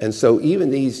 And so even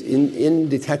these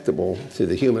indetectable to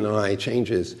the human eye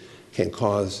changes can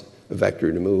cause a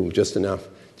vector to move just enough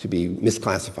to be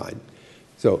misclassified.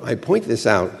 So I point this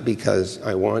out because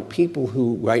I want people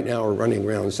who right now are running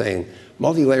around saying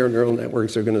multi-layer neural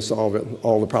networks are going to solve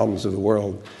all the problems of the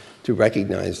world to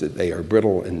recognize that they are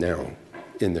brittle and narrow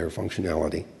in their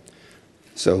functionality.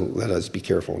 So let us be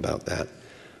careful about that.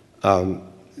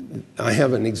 I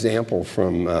have an example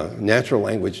from natural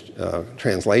language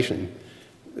translation.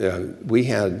 We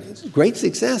had great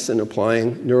success in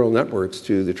applying neural networks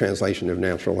to the translation of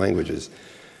natural languages.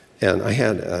 And I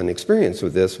had an experience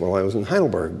with this while I was in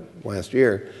Heidelberg last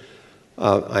year.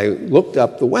 I looked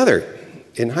up the weather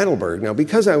in Heidelberg. Now,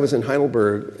 because I was in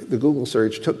Heidelberg, the Google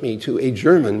search took me to a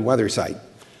German weather site.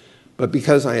 But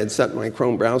because I had set my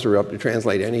Chrome browser up to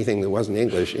translate anything that wasn't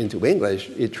English into English,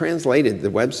 it translated the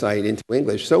website into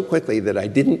English so quickly that I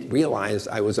didn't realize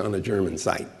I was on a German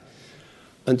site.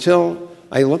 Until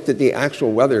I looked at the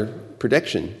actual weather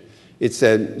prediction. It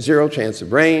said 0 chance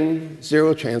of rain,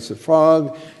 0 chance of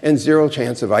fog, and 0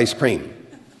 chance of ice cream.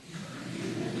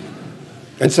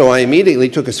 And so I immediately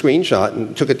took a screenshot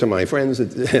and took it to my friends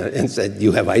and said,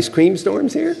 "You have ice cream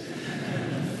storms here?"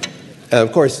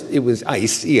 Of course, it was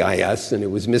ice, E-I-S, and it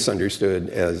was misunderstood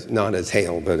as not as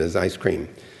hail, but as ice cream.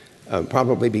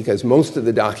 Probably because most of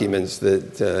the documents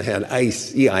that had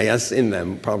ice, E-I-S, in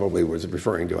them probably was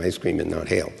referring to ice cream and not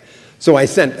hail. So I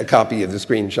sent a copy of the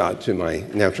screenshot to my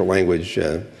natural language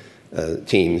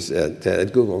teams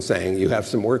at Google saying, "You have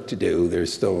some work to do.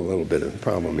 There's still a little bit of a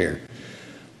problem here."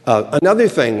 Another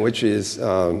thing which is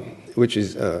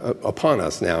upon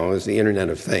us now is the Internet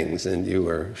of Things, and you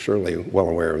are surely well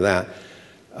aware of that.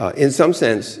 In some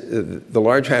sense, the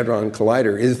Large Hadron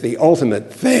Collider is the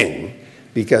ultimate thing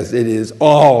because it is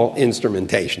all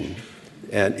instrumentation,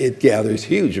 and it gathers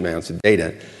huge amounts of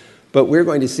data. But we're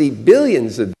going to see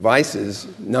billions of devices,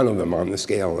 none of them on the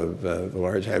scale of the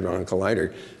Large Hadron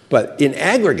Collider, but in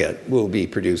aggregate will be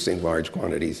producing large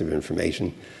quantities of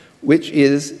information, which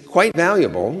is quite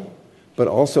valuable, but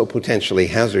also potentially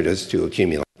hazardous to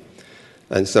accumulate.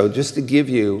 And so just to give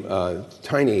you a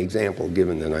tiny example,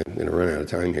 given that I'm going to run out of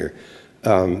time here,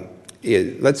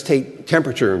 let's take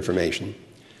temperature information.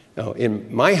 Now, in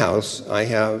my house, I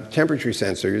have temperature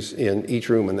sensors in each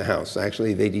room in the house.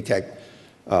 Actually, they detect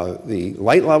the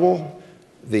light level,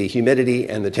 the humidity,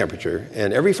 and the temperature.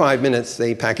 And every 5 minutes,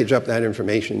 they package up that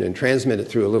information and transmit it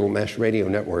through a little mesh radio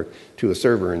network to a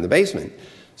server in the basement.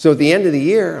 So at the end of the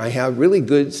year, I have really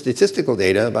good statistical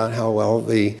data about how well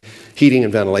the heating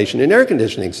and ventilation and air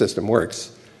conditioning system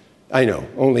works. I know,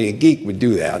 only a geek would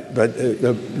do that. But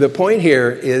the point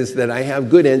here is that I have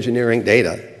good engineering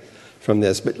data from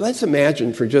this. But let's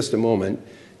imagine for just a moment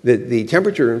that the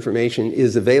temperature information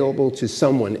is available to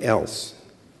someone else,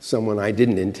 someone I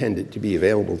didn't intend it to be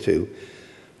available to.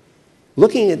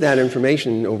 Looking at that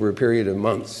information over a period of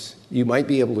months, you might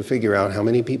be able to figure out how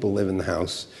many people live in the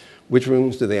house, which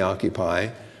rooms do they occupy,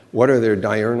 what are their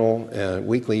diurnal,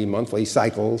 weekly, monthly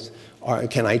cycles,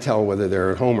 can I tell whether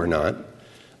they're at home or not,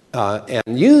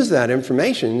 and use that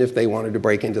information if they wanted to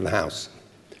break into the house.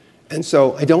 And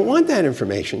so I don't want that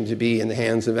information to be in the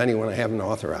hands of anyone I haven't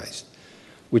authorized,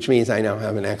 which means I now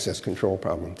have an access control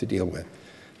problem to deal with.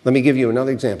 Let me give you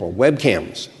another example,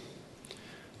 webcams.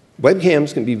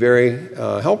 Webcams can be very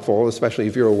helpful, especially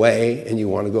if you're away and you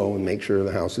want to go and make sure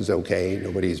the house is okay,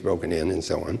 nobody's broken in, and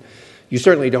so on. You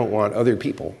certainly don't want other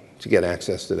people to get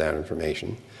access to that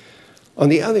information. On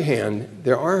the other hand,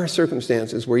 there are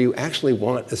circumstances where you actually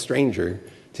want a stranger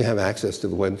to have access to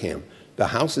the webcam. The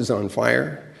house is on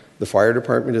fire, the fire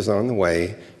department is on the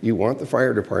way, you want the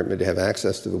fire department to have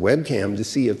access to the webcam to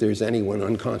see if there's anyone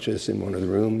unconscious in one of the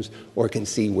rooms or can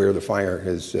see where the fire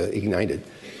has ignited.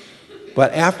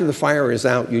 But after the fire is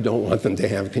out, you don't want them to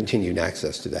have continued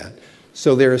access to that.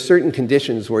 So there are certain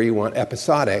conditions where you want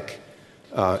episodic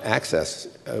access,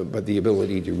 but the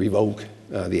ability to revoke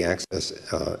the access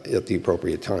at the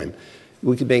appropriate time.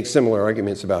 We could make similar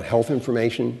arguments about health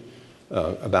information,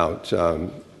 about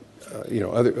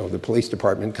the police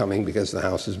department coming because the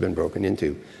house has been broken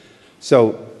into.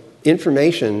 So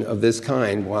information of this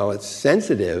kind, while it's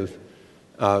sensitive,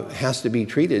 has to be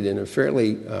treated in a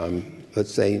fairly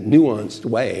let's say, nuanced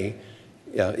way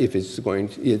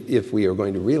if we are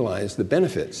going to realize the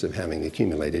benefits of having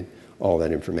accumulated all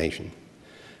that information.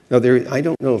 Now, I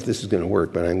don't know if this is going to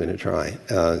work, but I'm going to try,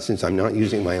 since I'm not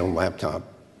using my own laptop.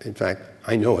 In fact,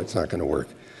 I know it's not going to work.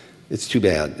 It's too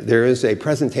bad. There is a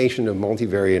presentation of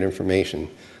multivariate information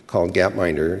called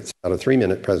Gapminder. It's about a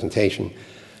 3-minute presentation.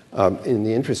 In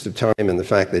the interest of time and the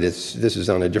fact that this is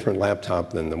on a different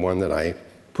laptop than the one that I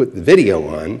put the video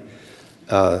on,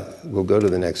 we'll go to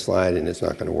the next slide, and it's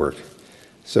not going to work.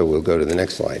 So we'll go to the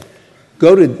next slide.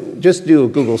 Just do a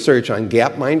Google search on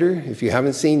Gapminder. If you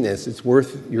haven't seen this, it's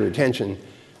worth your attention.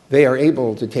 They are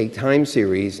able to take time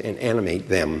series and animate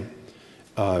them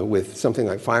with something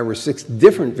like 5 or 6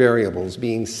 different variables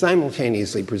being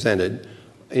simultaneously presented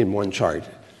in one chart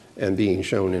and being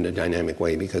shown in a dynamic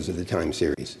way because of the time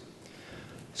series.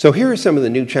 So here are some of the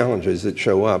new challenges that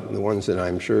show up, the ones that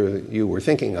I'm sure you were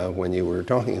thinking of when you were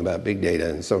talking about big data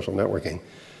and social networking.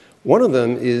 One of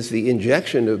them is the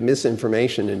injection of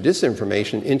misinformation and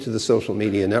disinformation into the social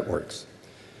media networks.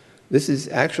 This is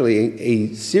actually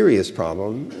a serious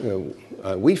problem.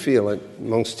 We feel it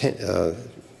most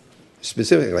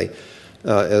specifically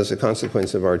as a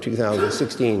consequence of our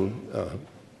 2016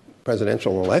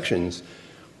 presidential elections,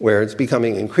 where it's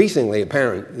becoming increasingly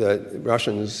apparent that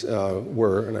Russians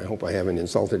were, and I hope I haven't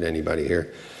insulted anybody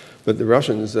here, but the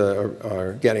Russians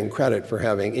are getting credit for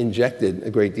having injected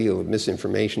a great deal of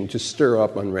misinformation to stir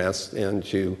up unrest and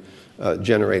to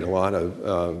generate a lot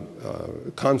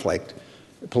of conflict,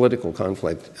 political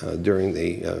conflict, during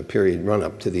the period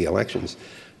run-up to the elections.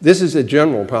 This is a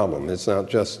general problem. It's not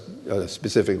just a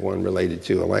specific one related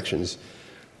to elections.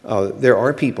 There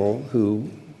are people who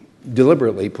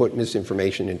deliberately put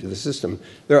misinformation into the system.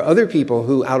 There are other people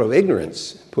who, out of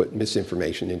ignorance, put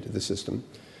misinformation into the system.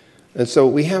 And so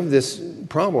we have this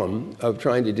problem of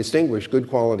trying to distinguish good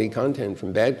quality content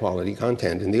from bad quality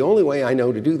content. And the only way I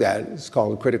know to do that is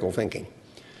called critical thinking.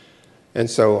 And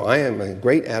so I am a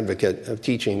great advocate of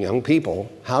teaching young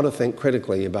people how to think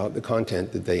critically about the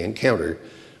content that they encounter,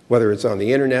 whether it's on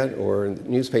the internet or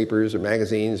newspapers or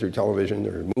magazines or television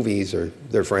or movies or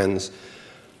their friends.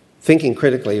 Thinking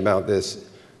critically about this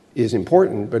is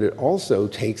important, but it also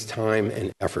takes time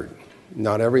and effort.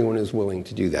 Not everyone is willing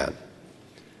to do that.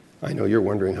 I know you're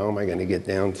wondering, how am I going to get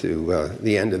down to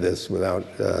the end of this without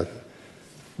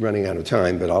running out of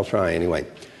time, but I'll try anyway.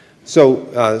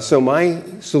 So my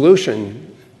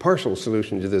solution, partial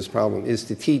solution to this problem, is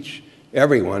to teach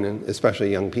everyone, and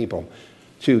especially young people,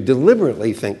 to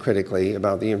deliberately think critically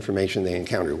about the information they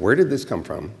encounter. Where did this come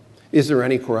from? Is there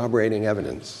any corroborating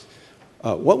evidence?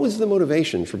 What was the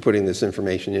motivation for putting this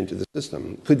information into the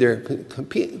system? Could there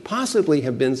possibly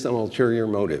have been some ulterior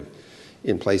motive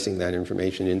in placing that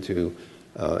information into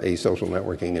a social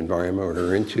networking environment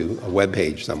or into a web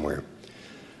page somewhere?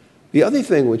 The other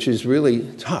thing, which is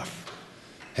really tough,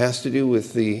 has to do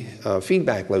with the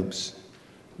feedback loops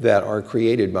that are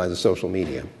created by the social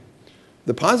media.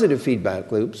 The positive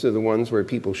feedback loops are the ones where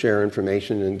people share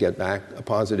information and get back a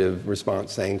positive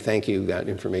response saying, thank you, that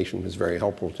information was very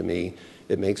helpful to me.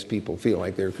 It makes people feel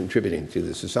like they're contributing to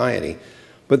the society.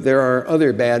 But there are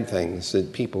other bad things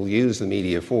that people use the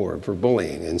media for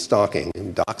bullying and stalking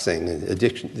and doxing and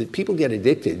addiction, that people get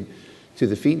addicted to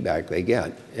the feedback they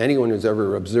get. Anyone who's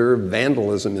ever observed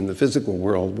vandalism in the physical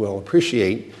world will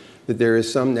appreciate that there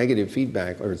is some negative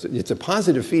feedback, or it's a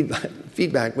positive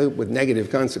feedback loop with negative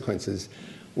consequences,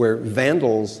 where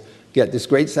vandals get this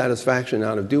great satisfaction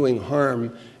out of doing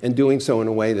harm and doing so in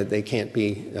a way that they can't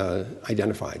be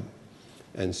identified.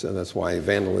 And so that's why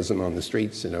vandalism on the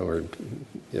streets, or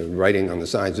writing on the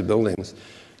sides of buildings,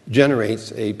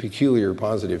 generates a peculiar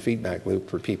positive feedback loop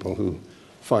for people who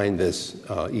find this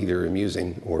either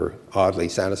amusing or oddly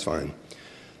satisfying.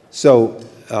 So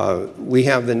we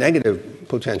have the negative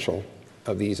potential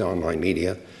of these online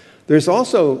media. There's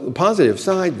also a positive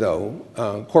side,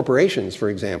 though. Corporations, for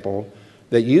example,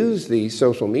 that use the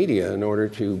social media in order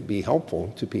to be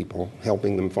helpful to people,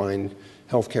 helping them find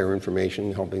healthcare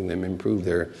information, helping them improve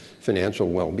their financial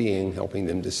well-being, helping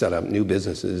them to set up new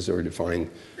businesses or to find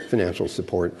financial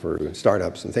support for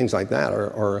startups and things like that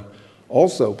are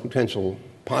also potential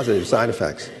positive side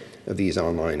effects of these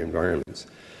online environments.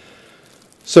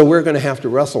 So we're going to have to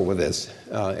wrestle with this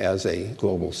as a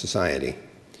global society.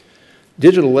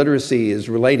 Digital literacy is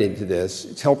related to this.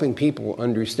 It's helping people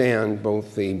understand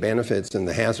both the benefits and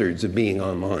the hazards of being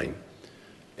online,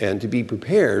 and to be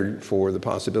prepared for the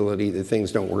possibility that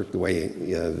things don't work the way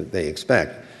that they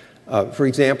expect. For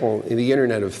example, the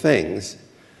Internet of Things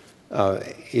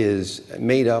is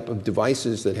made up of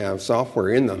devices that have software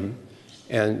in them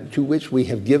and to which we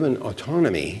have given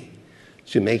autonomy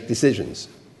to make decisions.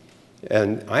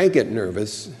 And I get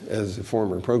nervous as a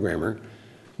former programmer,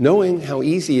 knowing how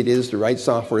easy it is to write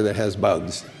software that has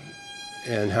bugs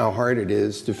and how hard it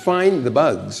is to find the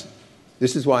bugs.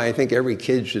 This is why I think every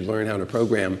kid should learn how to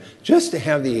program, just to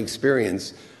have the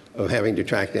experience of having to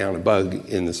track down a bug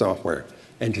in the software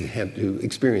and to have to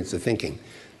experience the thinking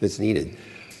that's needed.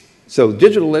 So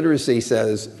digital literacy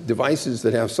says devices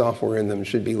that have software in them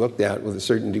should be looked at with a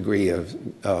certain degree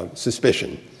of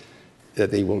suspicion, that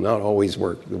they will not always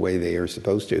work the way they are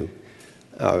supposed to,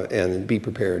 and be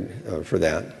prepared for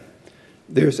that.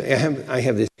 I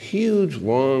have this huge,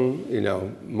 long,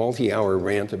 multi-hour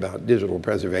rant about digital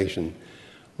preservation,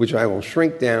 which I will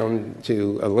shrink down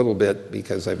to a little bit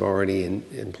because I've already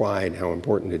implied how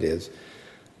important it is.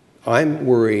 I'm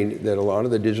worried that a lot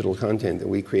of the digital content that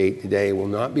we create today will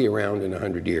not be around in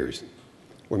 100 years,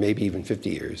 or maybe even 50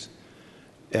 years.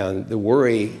 And the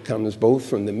worry comes both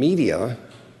from the media,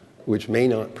 which may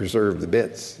not preserve the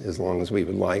bits as long as we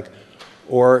would like,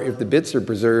 or if the bits are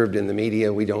preserved in the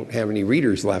media, we don't have any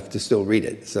readers left to still read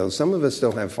it. So some of us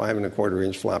still have 5¼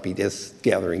 inch floppy disks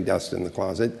gathering dust in the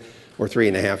closet, or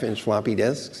 3½ inch floppy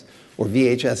disks, or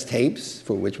VHS tapes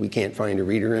for which we can't find a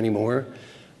reader anymore,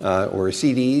 or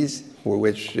CDs for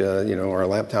which our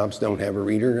laptops don't have a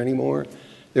reader anymore.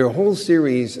 There are a whole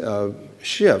series of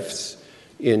shifts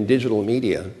in digital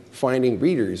media. Finding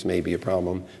readers may be a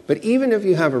problem, but even if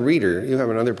you have a reader, you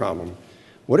have another problem.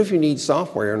 What if you need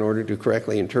software in order to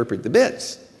correctly interpret the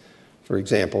bits? For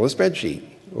example, a spreadsheet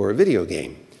or a video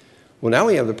game. Well, now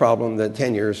we have the problem that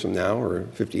 10 years from now or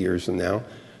 50 years from now,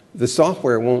 the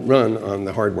software won't run on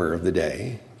the hardware of the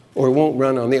day, or it won't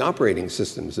run on the operating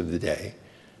systems of the day.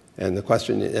 And the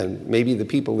question, and maybe the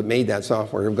people that made that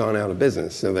software have gone out of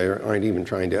business, so they aren't even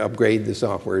trying to upgrade the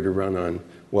software to run on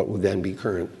what would then be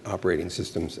current operating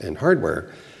systems and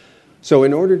hardware. So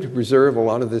in order to preserve a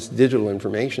lot of this digital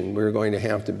information, we're going to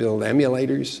have to build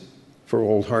emulators for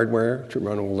old hardware to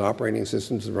run old operating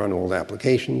systems, to run old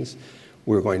applications.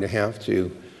 We're going to have to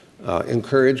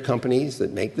encourage companies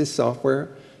that make this software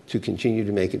to continue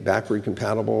to make it backward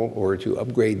compatible or to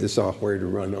upgrade the software to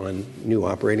run on new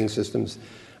operating systems.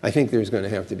 I think there's going to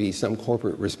have to be some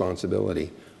corporate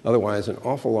responsibility. Otherwise, an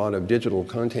awful lot of digital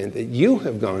content that you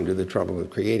have gone to the trouble of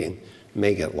creating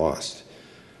may get lost.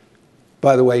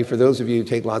 By the way, for those of you who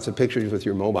take lots of pictures with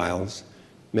your mobiles,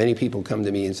 many people come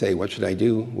to me and say, what should I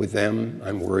do with them?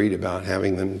 I'm worried about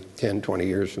having them 10, 20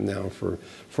 years from now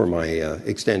for my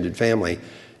extended family.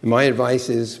 And my advice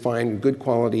is find good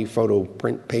quality photo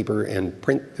print paper and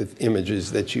print the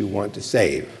images that you want to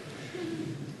save.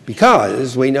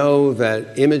 Because we know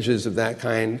that images of that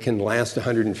kind can last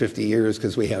 150 years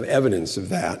because we have evidence of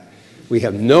that. We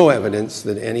have no evidence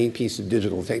that any piece of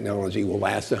digital technology will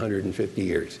last 150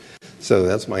 years. So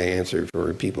that's my answer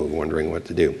for people wondering what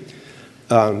to do.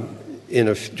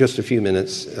 In just a few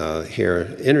minutes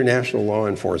here, international law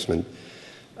enforcement,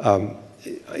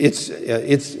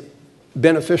 it's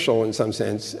beneficial in some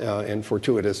sense and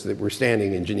fortuitous that we're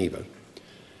standing in Geneva.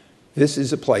 This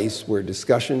is a place where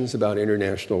discussions about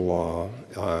international law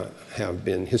have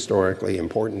been historically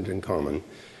important and common.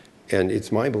 And it's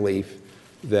my belief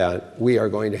that we are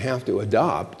going to have to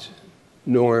adopt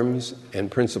norms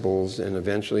and principles and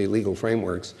eventually legal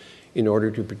frameworks in order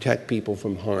to protect people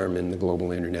from harm in the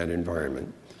global internet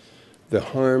environment. The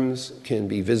harms can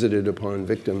be visited upon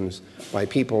victims by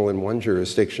people in one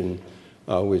jurisdiction,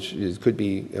 could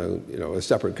be a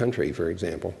separate country, for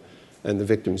example, and the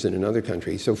victims in another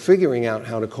country. So figuring out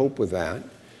how to cope with that,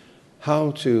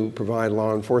 how to provide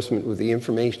law enforcement with the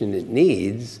information it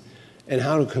needs, and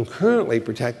how to concurrently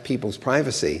protect people's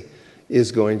privacy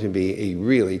is going to be a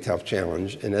really tough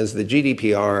challenge. And as the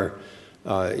GDPR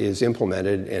is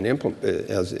implemented and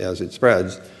as it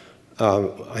spreads,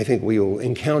 I think we will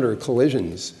encounter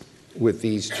collisions with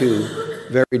these two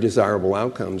very desirable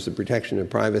outcomes, the protection of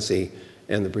privacy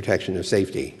and the protection of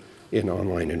safety in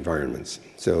online environments.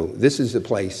 So this is a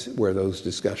place where those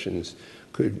discussions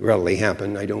could readily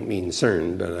happen. I don't mean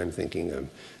CERN, but I'm thinking of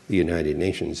the United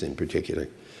Nations in particular.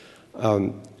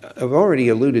 I've already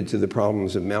alluded to the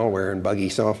problems of malware and buggy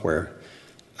software.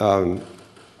 The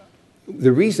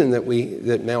reason that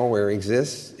malware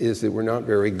exists is that we're not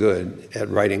very good at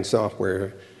writing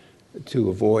software to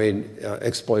avoid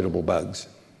exploitable bugs.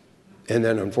 And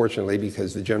then unfortunately,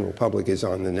 because the general public is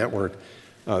on the network,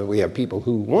 we have people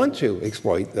who want to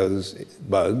exploit those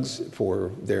bugs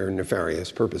for their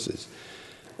nefarious purposes.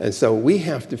 And so we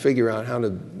have to figure out how to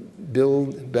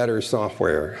build better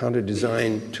software, how to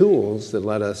design tools that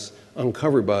let us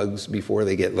uncover bugs before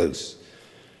they get loose.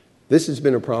 This has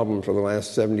been a problem for the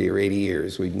last 70 or 80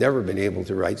 years. We've never been able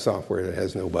to write software that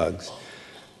has no bugs.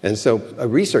 And so a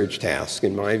research task,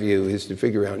 in my view, is to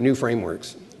figure out new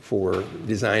frameworks for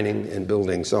designing and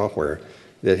building software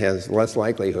that has less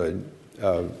likelihood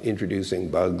of introducing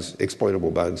bugs, exploitable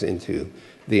bugs, into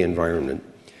the environment,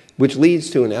 which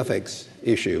leads to an ethics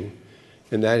issue,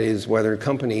 and that is whether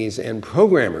companies and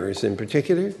programmers in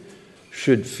particular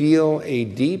should feel a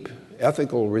deep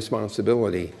ethical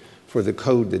responsibility for the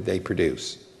code that they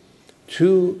produce.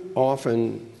 Too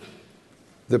often,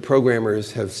 the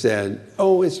programmers have said,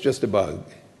 oh, it's just a bug.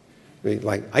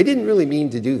 Like, I didn't really mean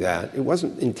to do that. It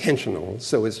wasn't intentional,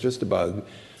 so it's just a bug.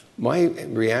 My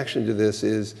reaction to this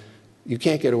is, you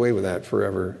can't get away with that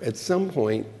forever. At some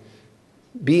point,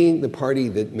 being the party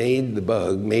that made the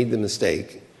bug, made the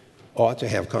mistake, ought to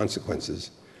have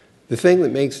consequences. The thing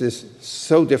that makes this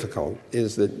so difficult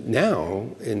is that now,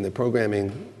 in the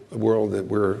programming world that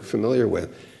we're familiar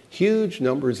with, huge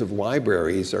numbers of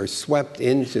libraries are swept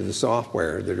into the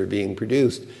software that are being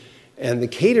produced. And the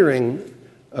catering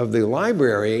of the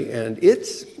library and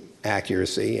its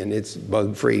accuracy and its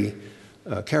bug-free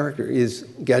character is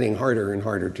getting harder and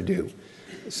harder to do.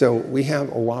 So we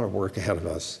have a lot of work ahead of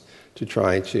us to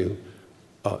try to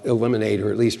eliminate or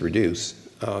at least reduce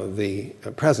the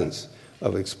presence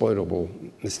of exploitable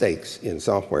mistakes in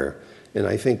software. And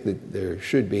I think that there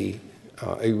should be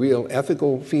a real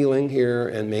ethical feeling here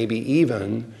and maybe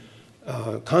even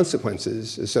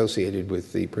consequences associated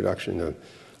with the production of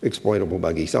exploitable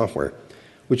buggy software,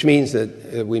 which means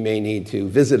that we may need to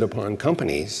visit upon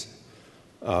companies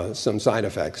some side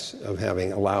effects of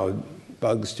having allowed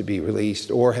bugs to be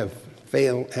released or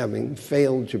having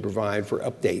failed to provide for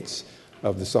updates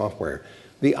of the software.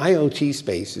 The IoT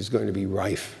space is going to be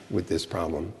rife with this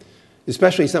problem,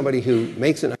 especially somebody who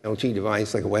makes an IoT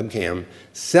device like a webcam,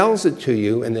 sells it to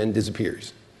you, and then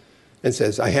disappears and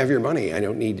says, I have your money, I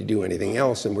don't need to do anything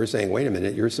else. And we're saying, wait a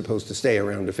minute, you're supposed to stay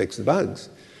around to fix the bugs.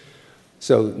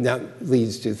 So that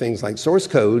leads to things like source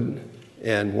code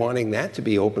and wanting that to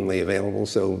be openly available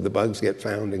so the bugs get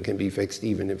found and can be fixed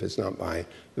even if it's not by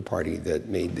the party that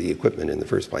made the equipment in the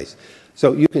first place.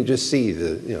 So you can just see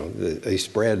a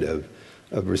spread of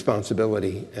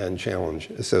responsibility and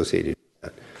challenge associated with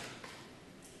that.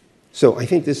 So I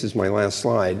think this is my last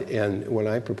slide, and what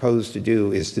I propose to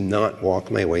do is to not walk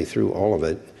my way through all of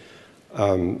it.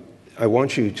 I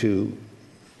want you to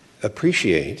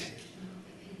appreciate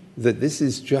that this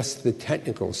is just the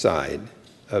technical side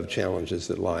of challenges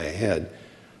that lie ahead.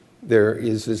 There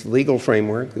is this legal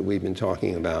framework that we've been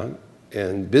talking about,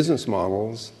 and business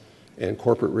models and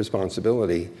corporate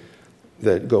responsibility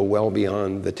that go well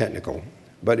beyond the technical.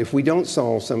 But if we don't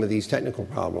solve some of these technical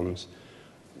problems,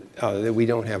 that we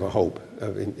don't have a hope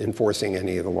of enforcing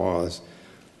any of the laws,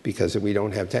 because if we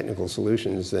don't have technical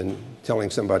solutions, then telling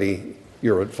somebody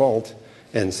you're at fault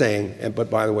and saying, but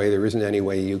by the way, there isn't any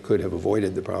way you could have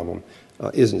avoided the problem,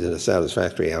 isn't a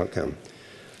satisfactory outcome.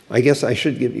 I guess I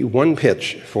should give you one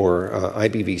pitch for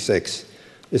IPv6,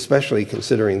 especially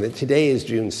considering that today is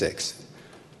June 6th.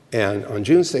 And on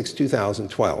June 6,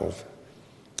 2012,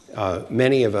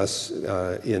 many of us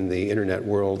in the internet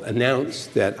world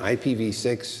announced that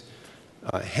IPv6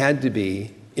 had to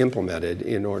be implemented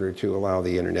in order to allow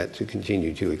the internet to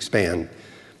continue to expand.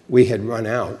 We had run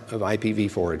out of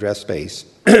IPv4 address space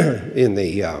in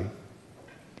the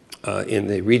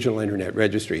regional internet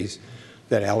registries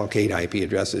that allocate IP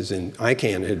addresses, and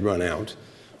ICANN had run out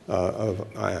of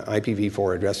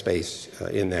IPv4 address space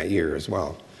in that year as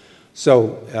well.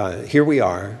 So here we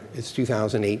are, it's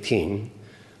 2018.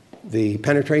 The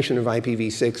penetration of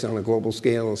IPv6 on a global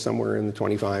scale is somewhere in the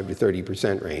 25 to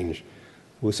 30% range.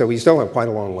 So we still have quite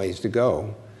a long ways to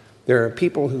go. There are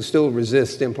people who still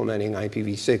resist implementing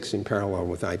IPv6 in parallel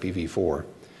with IPv4.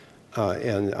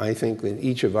 And I think that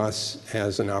each of us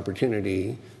has an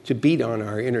opportunity to beat on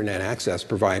our internet access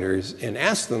providers and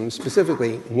ask them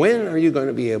specifically, when are you going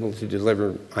to be able to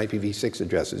deliver IPv6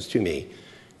 addresses to me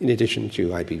in addition to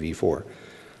IPv4?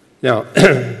 Now,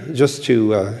 just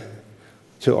to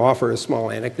offer a small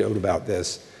anecdote about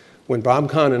this, when Bob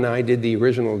Kahn and I did the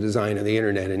original design of the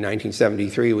internet in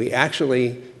 1973, we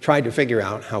actually tried to figure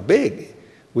out how big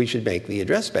we should make the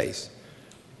address space.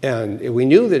 And we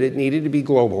knew that it needed to be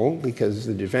global because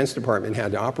the Defense Department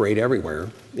had to operate everywhere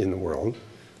in the world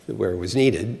where it was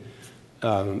needed.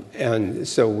 And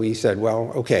so we said,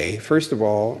 well, okay, first of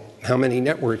all, how many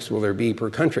networks will there be per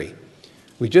country?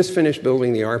 We just finished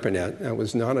building the ARPANET. That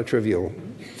was not a trivial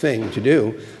thing to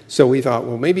do. So we thought,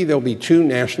 well, maybe there'll be 2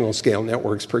 national scale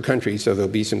networks per country, so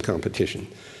there'll be some competition.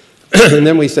 And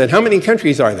then we said, how many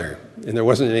countries are there? And there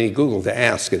wasn't any Google to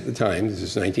ask at the time. This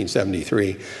is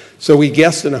 1973. So we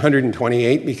guessed at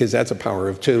 128 because that's a power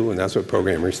of 2, and that's what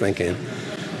programmers think in.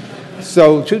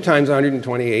 So 2 times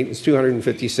 128 is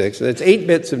 256. That's 8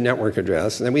 bits of network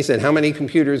address. And then we said, how many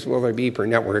computers will there be per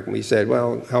network? And we said,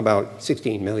 well, how about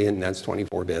 16 million? That's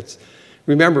 24 bits.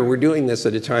 Remember, we're doing this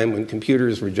at a time when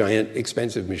computers were giant,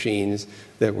 expensive machines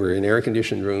that were in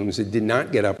air-conditioned rooms that did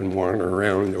not get up and wander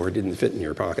around or didn't fit in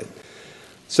your pocket.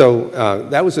 So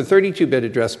that was a 32-bit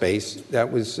address space.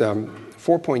 That was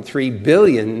 4.3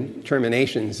 billion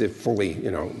terminations if fully,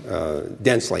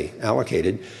 densely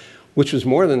allocated, which was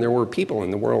more than there were people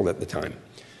in the world at the time.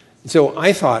 So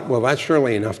I thought, well, that's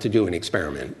surely enough to do an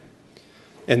experiment.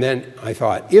 And then I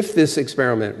thought, if this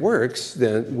experiment works,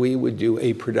 then we would do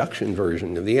a production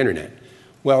version of the internet.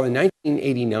 Well, in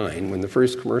 1989, when the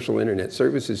first commercial internet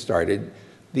services started,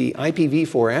 the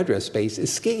IPv4 address space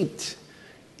escaped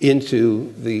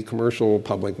into the commercial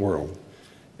public world.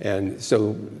 And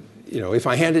so, if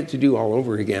I had it to do all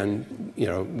over again,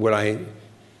 would I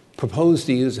propose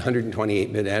to use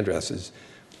 128-bit addresses?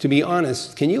 To be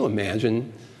honest, can you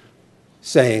imagine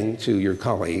saying to your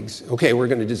colleagues, okay, we're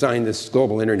going to design this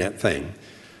global internet thing.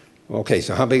 Okay,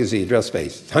 so how big is the address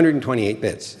space? It's 128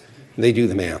 bits. They do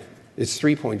the math. It's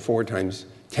 3.4 times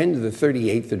 10 to the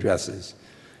 38th addresses.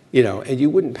 you know, and you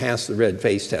wouldn't pass the red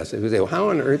face test. It would say, well, how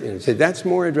on earth? And it said, that's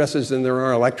more addresses than there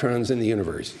are electrons in the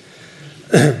universe.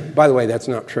 By the way, that's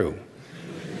not true.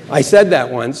 I said that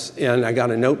once, and I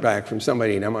got a note back from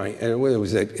somebody at MI, and it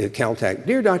was at Caltech.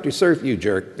 Dear Dr. Cerf, you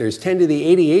jerk, there's 10 to the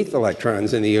 88th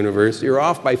electrons in the universe. You're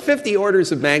off by 50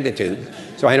 orders of magnitude.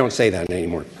 So I don't say that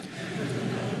anymore.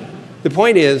 The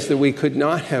point is that we could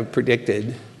not have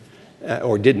predicted,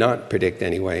 or did not predict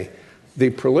anyway, the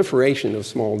proliferation of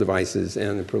small devices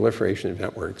and the proliferation of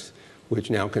networks, which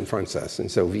now confronts us.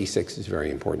 And so V6 is very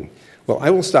important. Well,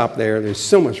 I will stop there. There's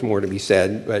so much more to be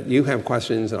said, but you have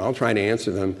questions, and I'll try to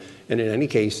answer them. And in any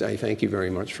case, I thank you very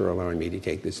much for allowing me to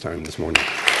take this time this morning.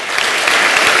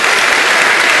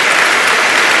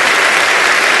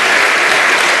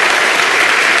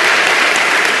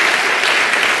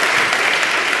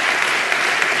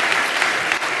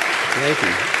 Thank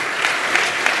you.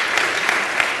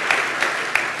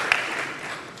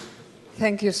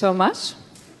 Thank you so much.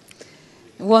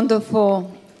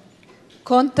 Wonderful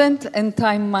content and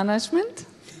time management.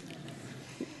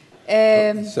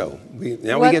 So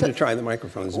now we get to try the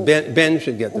microphones. Ben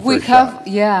should get the first shot.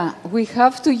 Yeah, we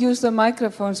have to use the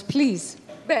microphones, please.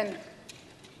 Ben.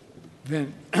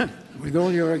 Ben, with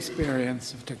all your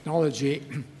experience of technology,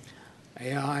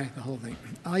 AI, the whole thing,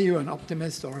 are you an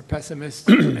optimist or a pessimist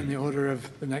in the order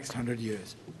of the next 100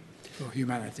 years for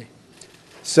humanity?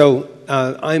 So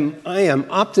I am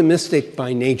optimistic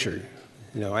by nature.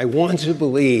 You know, I want to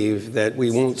believe that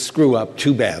we won't screw up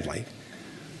too badly.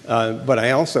 But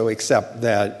I also accept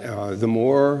that the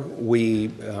more we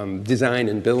design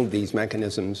and build these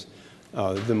mechanisms,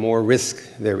 the more risk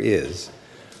there is.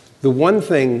 The one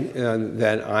thing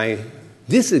that I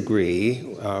disagree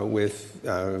with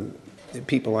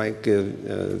people like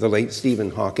the late Stephen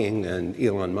Hawking and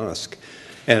Elon Musk,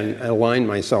 and align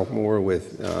myself more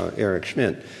with Eric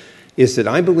Schmidt, is that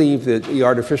I believe that the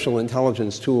artificial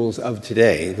intelligence tools of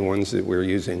today, the ones that we're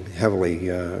using heavily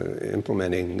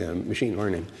implementing machine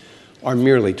learning, are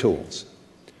merely tools.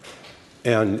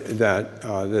 And that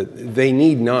they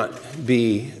need not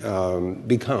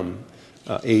become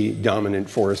a dominant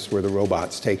force where the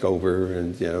robots take over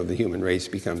and the human race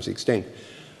becomes extinct.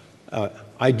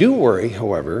 I do worry,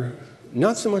 however,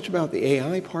 not so much about the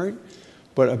AI part,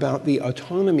 but about the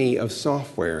autonomy of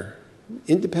software,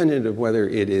 independent of whether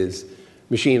it is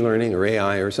machine learning or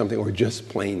AI or something, or just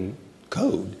plain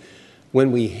code.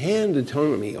 When we hand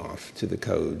autonomy off to the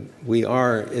code, we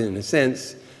are, in a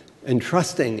sense,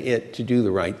 entrusting it to do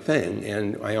the right thing.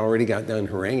 And I already got done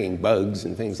haranguing bugs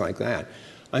and things like that.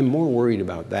 I'm more worried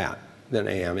about that than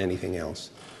I am anything else.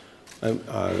 And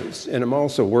I'm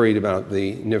also worried about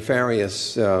the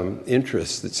nefarious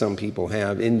interests that some people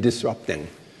have in disrupting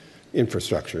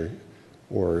infrastructure,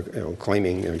 or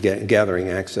claiming or gathering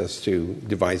access to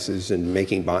devices and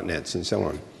making botnets and so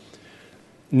on.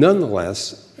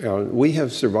 Nonetheless, we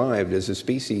have survived as a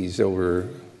species over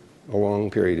a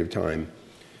long period of time.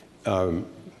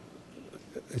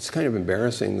 It's kind of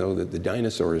embarrassing, though, that the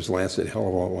dinosaurs lasted a hell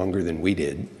of a lot longer than we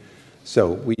did.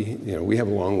 So we have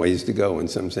a long ways to go in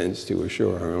some sense to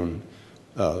assure our own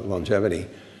longevity.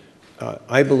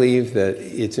 I believe that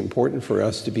it's important for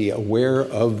us to be aware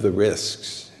of the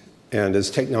risks. And as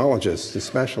technologists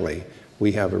especially,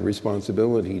 we have a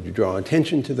responsibility to draw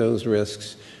attention to those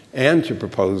risks and to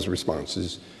propose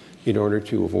responses in order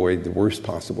to avoid the worst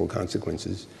possible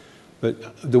consequences.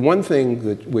 But the one thing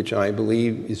which I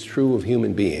believe is true of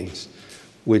human beings,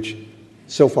 which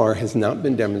so far has not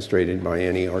been demonstrated by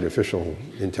any artificial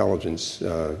intelligence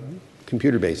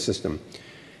computer-based system,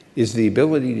 is the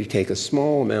ability to take a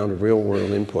small amount of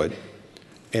real-world input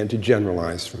and to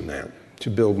generalize from that, to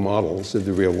build models of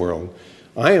the real world.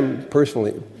 I am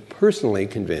personally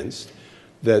convinced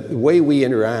that the way we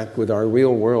interact with our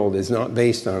real world is not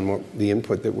based on the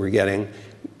input that we're getting.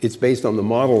 It's based on the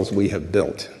models we have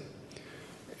built.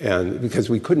 And because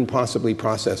we couldn't possibly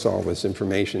process all this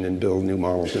information and build new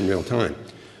models in real time.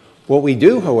 What we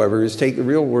do, however, is take the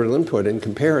real world input and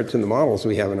compare it to the models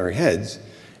we have in our heads.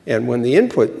 And when the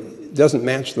input doesn't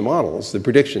match the models, the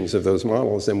predictions of those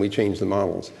models, then we change the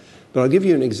models. But I'll give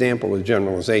you an example of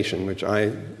generalization, which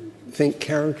I think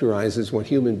characterizes what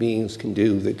human beings can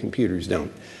do that computers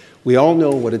don't. We all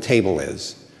know what a table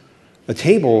is. A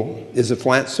table is a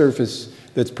flat surface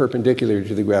that's perpendicular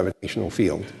to the gravitational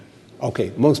field.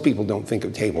 Okay, most people don't think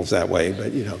of tables that way,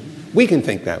 but we can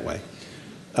think that way.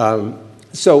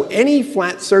 So any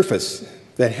flat surface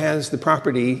that has the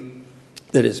property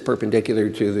that is perpendicular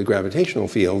to the gravitational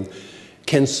field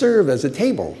can serve as a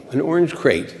table, an orange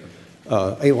crate,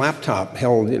 a laptop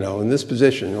held in this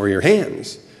position, or your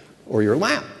hands, or your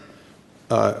lap.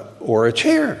 or a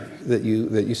chair that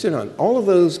you sit on. All of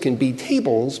those can be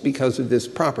tables because of this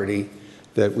property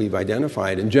that we've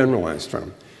identified and generalized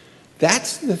from.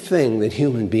 That's the thing that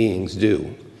human beings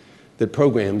do that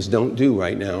programs don't do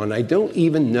right now, and I don't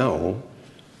even know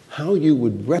how you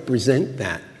would represent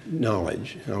that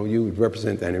knowledge, how you would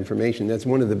represent that information. That's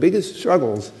one of the biggest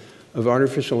struggles of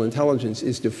artificial intelligence,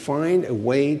 is to find a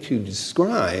way to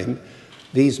describe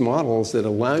these models that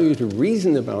allow you to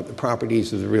reason about the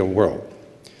properties of the real world.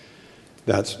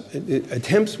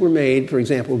 Attempts were made, for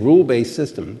example, rule-based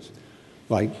systems,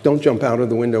 like don't jump out of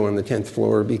the window on the 10th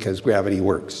floor because gravity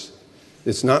works.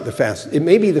 It's not the fastest. It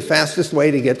may be the fastest way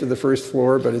to get to the first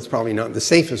floor, but it's probably not the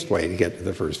safest way to get to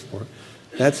the first floor.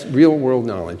 That's real-world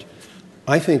knowledge.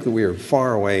 I think that we are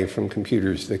far away from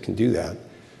computers that can do that.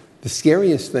 The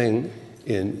scariest thing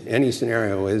in any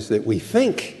scenario is that we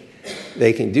think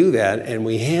they can do that, and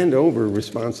we hand over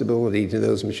responsibility to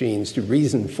those machines to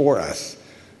reason for us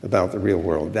about the real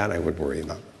world. That I would worry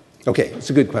about. Okay, it's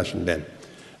a good question, Ben.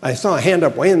 I saw a hand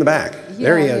up way in the back.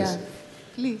 There he is.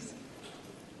 Please.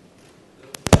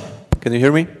 Can you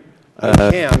hear me?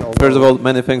 First of all,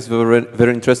 many thanks for a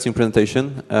very interesting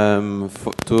presentation.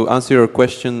 To answer your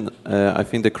question, I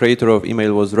think the creator of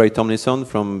email was Ray Tomlinson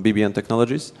from BBN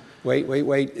Technologies. Wait.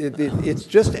 It's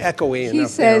just echoey enough. He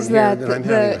says down that here I'm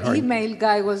having a the hard... email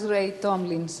guy was Ray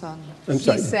Tomlinson. I'm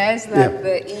sorry. He says that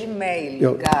the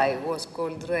email guy was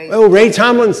called Ray. Oh, Ray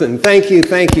Tomlinson. Thank you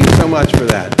so much for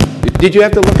that. Did you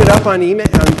have to look it up on email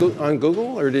on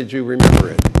Google, or did you remember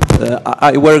it?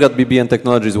 I worked at BBN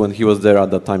Technologies when he was there at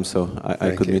that time, so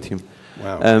I could meet him.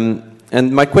 Wow.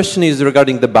 And my question is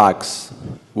regarding the bugs.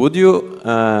 What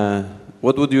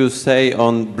would you say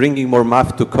on bringing more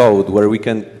math to code, where we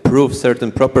can prove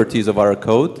certain properties of our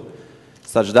code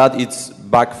such that it's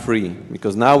bug-free?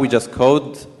 Because now we just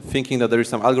code thinking that there is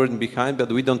some algorithm behind,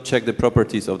 but we don't check the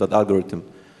properties of that algorithm.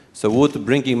 So would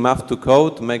bringing math to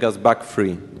code make us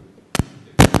bug-free?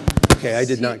 Okay, I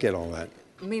did not get all that.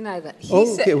 Me neither.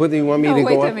 Okay, what do you want me to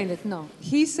go up? Wait a minute, no.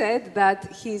 He said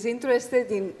that he's interested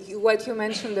in what you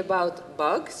mentioned about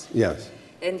bugs. Yes.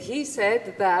 And he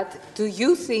said that, do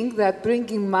you think that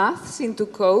bringing maths into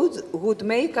code would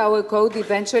make our code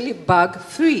eventually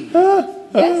bug-free?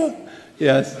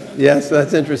 Yes? Yes,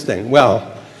 that's interesting.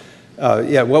 Well,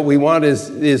 yeah, what we want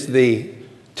is the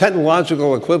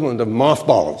technological equivalent of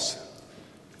mothballs,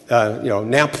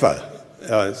 naphtha.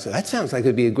 So that sounds like it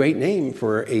would be a great name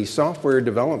for a software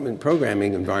development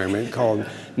programming environment called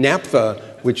naphtha,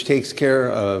 which takes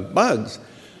care of bugs.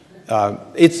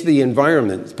 It's the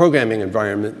environment, programming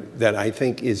environment, that I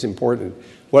think is important.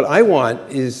 What I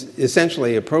want is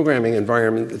essentially a programming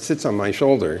environment that sits on my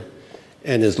shoulder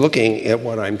and is looking at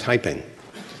what I'm typing.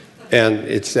 And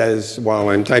it says, while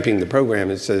I'm typing the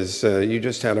program, it says, you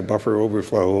just had a buffer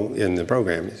overflow in the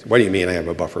program. What do you mean I have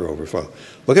a buffer overflow?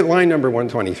 Look at line number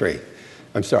 123.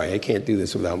 I'm sorry, I can't do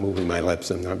this without moving my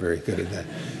lips. I'm not very good at that.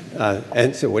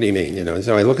 And so what do you mean?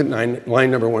 So I look at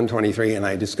line number 123 and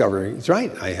I discover, it's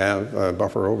right, I have a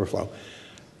buffer overflow.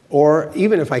 Or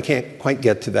even if I can't quite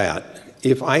get to that,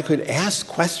 if I could ask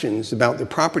questions about the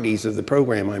properties of the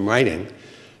program I'm writing,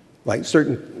 like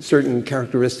certain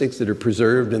characteristics that are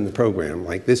preserved in the program,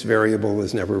 like this variable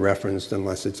is never referenced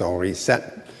unless it's already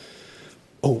set.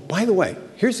 Oh, by the way,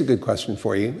 here's a good question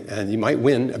for you, and you might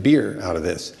win a beer out of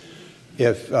this.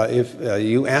 If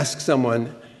you ask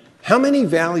someone, how many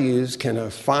values can a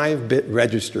 5-bit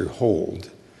register hold?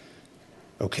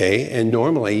 Okay, and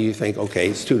normally you think, okay,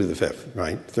 it's 2 to the 5th,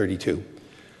 right? 32.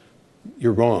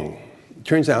 You're wrong. It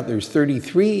turns out there's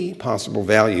 33 possible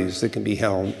values that can be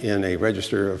held in a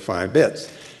register of 5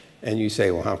 bits. And you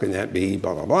say, well, how can that be,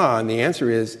 blah, blah, blah. And the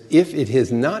answer is, if it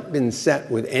has not been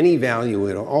set with any value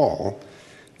at all,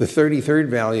 the 33rd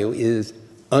value is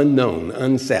unknown,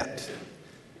 unset.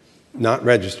 Not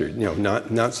registered,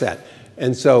 not set.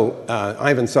 And so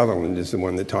Ivan Sutherland is the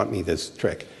one that taught me this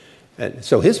trick. And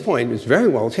so his point is very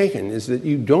well taken, is that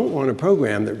you don't want a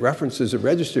program that references a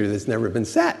register that's never been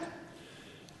set.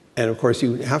 And of course,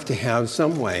 you have to have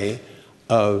some way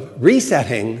of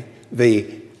resetting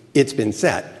the it's been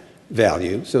set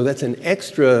value. So that's an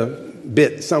extra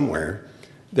bit somewhere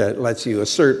that lets you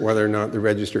assert whether or not the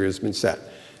register has been set.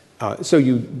 So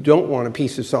you don't want a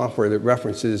piece of software that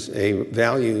references a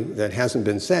value that hasn't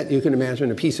been set. You can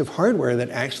imagine a piece of hardware that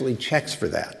actually checks for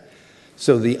that.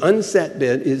 So the unset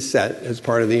bit is set as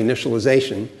part of the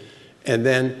initialization. And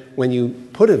then when you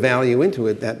put a value into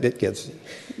it, that bit gets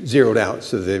zeroed out.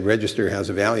 So the register has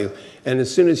a value. And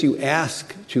as soon as you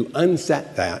ask to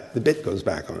unset that, the bit goes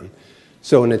back on.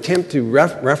 So an attempt to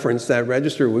reference that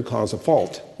register would cause a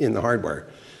fault in the hardware.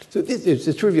 So it's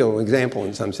a trivial example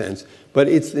in some sense, but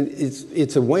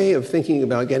it's a way of thinking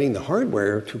about getting the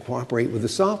hardware to cooperate with the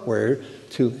software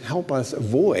to help us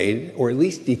avoid, or at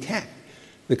least detect,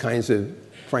 the kinds of,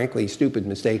 frankly, stupid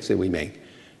mistakes that we make.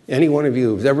 Any one of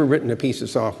you who's ever written a piece of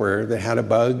software that had a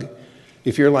bug,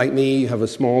 if you're like me, you have a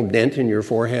small dent in your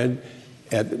forehead,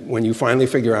 when you finally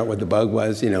figure out what the bug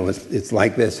was, it's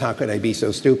like this, how could I be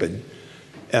so stupid?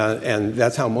 And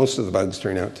that's how most of the bugs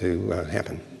turn out to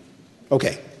happen.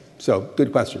 Okay. So,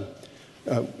 good question.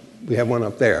 We have one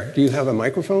up there. Do you have a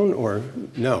microphone or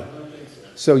no?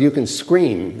 So you can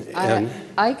scream. And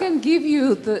I can give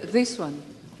you this one,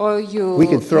 or we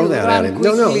could throw that at him.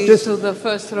 No, just to the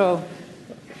first row.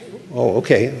 Oh,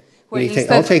 okay. Well,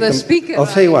 I'll take the speaker. I'll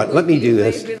tell you what. Let me do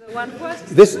this.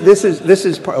 This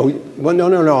is part. Oh, well,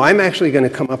 no. I'm actually going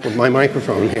to come up with my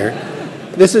microphone here.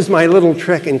 This is my little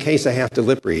trick in case I have to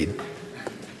lip read.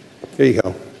 Here you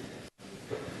go.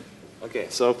 Okay,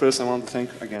 so first I want to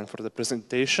thank again for the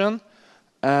presentation.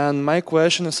 And my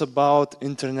question is about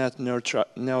internet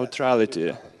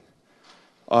neutrality.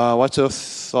 What's your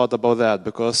thought about that?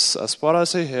 Because as far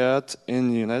as I heard, in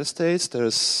the United States,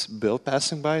 there's a bill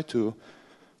passing by to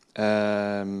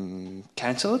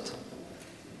cancel it.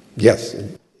 Yes,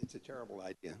 it's a terrible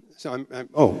idea. So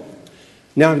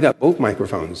now I've got both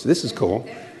microphones. This is cool.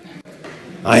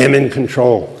 I am in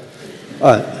control.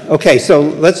 Okay, so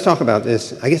let's talk about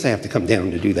this. I guess I have to come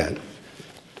down to do that.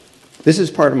 This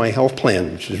is part of my health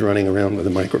plan, which is running around with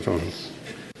a microphone.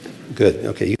 Good.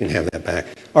 Okay, you can have that back.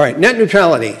 All right, net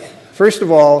neutrality. First of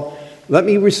all, let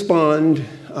me respond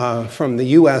from the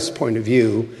U.S. point of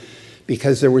view,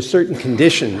 because there were certain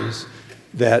conditions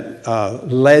that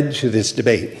led to this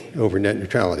debate over net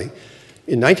neutrality.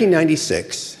 In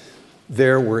 1996,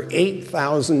 there were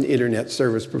 8,000 internet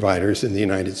service providers in the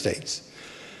United States.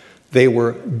 They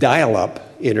were dial-up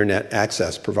internet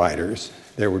access providers.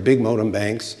 There were big modem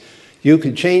banks. You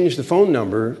could change the phone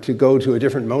number to go to a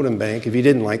different modem bank if you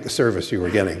didn't like the service you were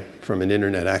getting from an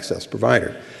internet access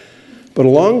provider. But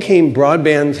along came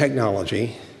broadband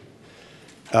technology,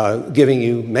 giving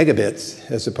you megabits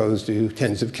as opposed to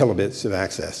tens of kilobits of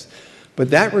access. But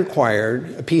that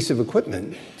required a piece of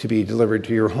equipment to be delivered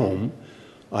to your home,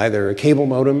 either a cable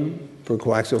modem for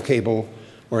coaxial cable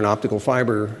or an optical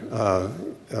fiber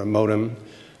modem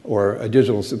or a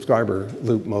digital subscriber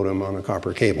loop modem on a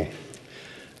copper cable.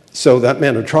 So that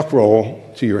meant a truck roll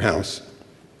to your house.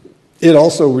 It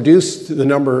also reduced the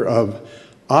number of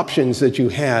options that you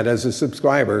had as a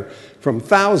subscriber from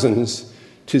thousands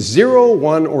to 0,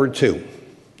 1, or 2.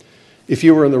 If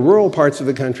you were in the rural parts of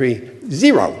the country,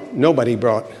 0. Nobody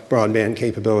brought broadband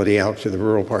capability out to the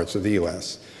rural parts of the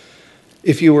US.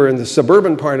 If you were in the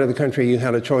suburban part of the country, you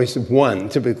had a choice of 1,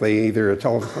 typically either a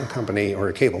telephone company or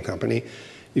a cable company.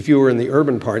 If you were in the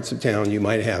urban parts of town, you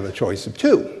might have a choice of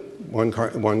 2,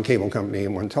 one cable company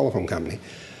and one telephone company.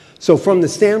 So from the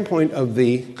standpoint of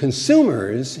the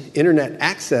consumers, internet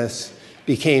access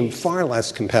became far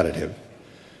less competitive.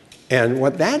 And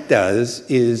what that does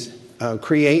is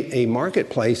create a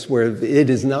marketplace where it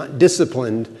is not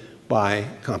disciplined by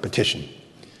competition.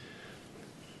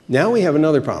 Now we have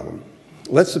another problem.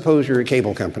 Let's suppose you're a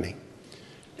cable company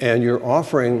and you're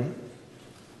offering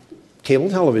cable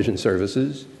television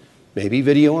services, maybe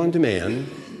video on demand,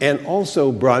 and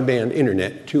also broadband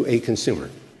internet to a consumer.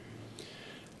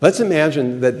 Let's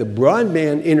imagine that the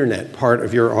broadband internet part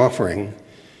of your offering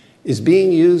is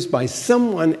being used by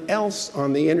someone else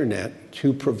on the internet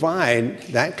to provide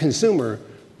that consumer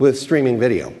with streaming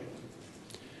video.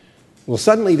 Well,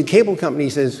 suddenly the cable company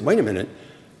says, wait a minute,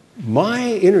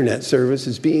 my internet service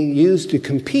is being used to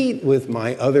compete with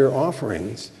my other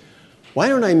offerings. Why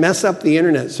don't I mess up the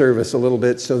internet service a little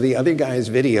bit so the other guy's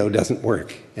video doesn't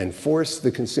work and force the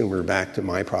consumer back to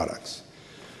my products?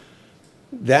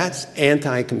 That's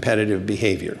anti-competitive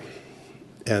behavior.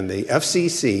 And the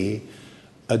FCC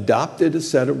adopted a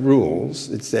set of rules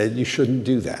that said you shouldn't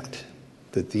do that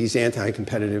these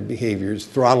anti-competitive behaviors,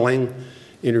 throttling,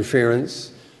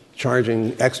 interference,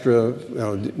 charging extra,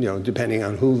 depending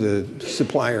on who the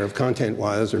supplier of content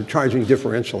was, or charging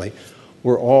differentially,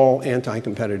 were all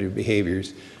anti-competitive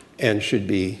behaviors and should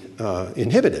be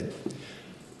inhibited.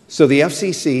 So the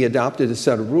FCC adopted a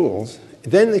set of rules.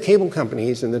 Then the cable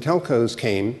companies and the telcos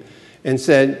came and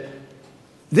said,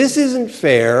 this isn't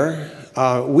fair.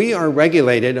 We are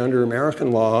regulated under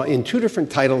American law in 2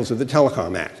 different titles of the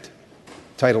Telecom Act,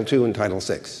 Title II and Title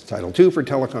VI. Title II for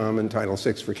telecom and Title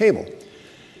VI for cable.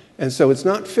 And so it's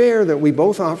not fair that we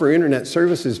both offer internet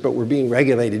services, but we're being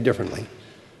regulated differently.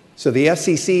 So the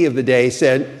FCC of the day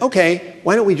said, okay,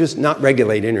 why don't we just not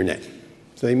regulate internet?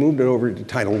 So they moved it over to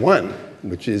Title I,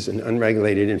 which is an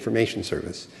unregulated information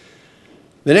service.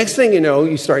 The next thing you know,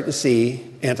 you start to see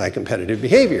anti-competitive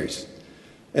behaviors.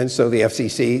 And so the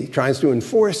FCC tries to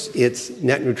enforce its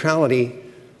net neutrality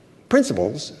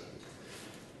principles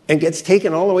and gets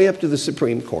taken all the way up to the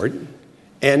Supreme Court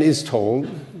and is told,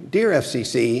 dear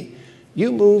FCC,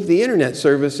 you move the internet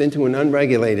service into an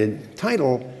unregulated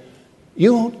title,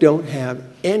 you don't have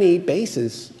any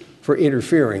basis for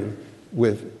interfering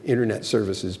with internet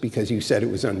services because you said it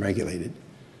was unregulated.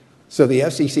 So the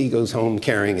FCC goes home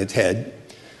carrying its head.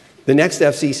 The next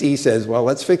FCC says, well,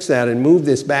 let's fix that and move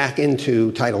this back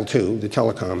into Title II, the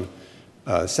telecom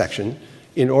section,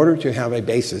 in order to have a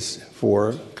basis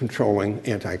for controlling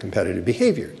anti-competitive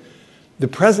behavior. The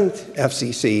present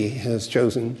FCC has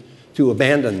chosen to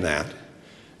abandon that.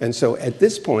 And so at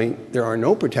this point, there are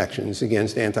no protections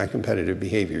against anti-competitive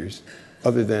behaviors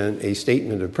other than a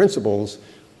statement of principles,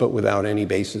 but without any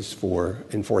basis for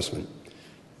enforcement.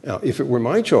 Now, if it were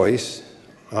my choice,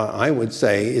 I would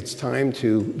say it's time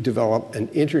to develop an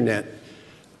Internet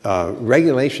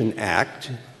Regulation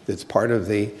Act that's part of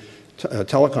the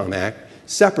Telecom Act,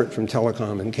 separate from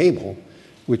telecom and cable,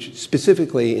 which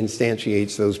specifically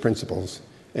instantiates those principles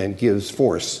and gives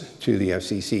force to the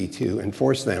FCC to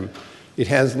enforce them. It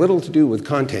has little to do with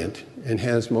content and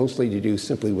has mostly to do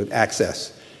simply with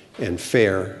access and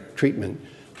fair treatment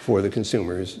for the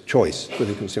consumers, choice for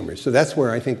the consumers. So that's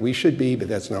where I think we should be, but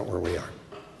that's not where we are.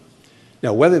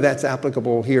 Now, whether that's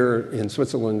applicable here in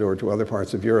Switzerland or to other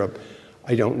parts of Europe,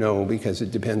 I don't know, because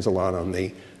it depends a lot on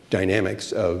the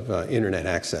dynamics of internet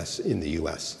access in the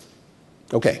US.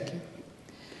 Okay,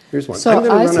 here's one.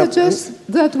 So I suggest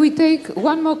that we take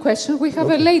one more question. We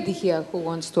have a lady here who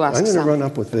wants to ask something. I'm going to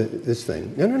run up with this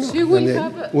thing. No. She will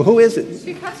have well, who is it?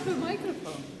 She has the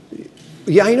microphone.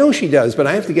 Yeah, I know she does, but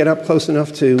I have to get up close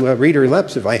enough to read her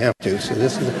lips if I have to. So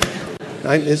this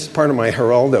is part of my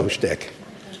Geraldo shtick.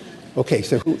 Okay,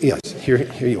 so yes, here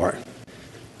you are.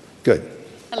 Good.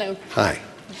 Hello. Hi.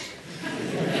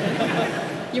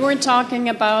 You were talking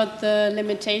about the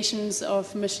limitations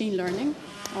of machine learning,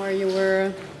 or you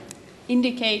were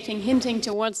hinting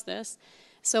towards this.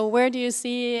 So where do you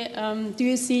see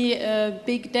a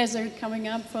big desert coming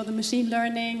up for the machine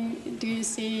learning? Do you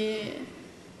see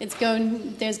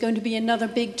there's going to be another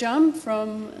big jump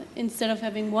from, instead of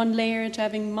having one layer to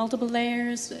having multiple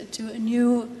layers, to a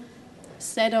new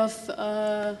set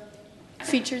of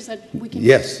features that we can...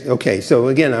 Yes, okay. So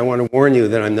again, I want to warn you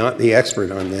that I'm not the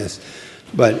expert on this,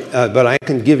 but I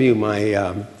can give you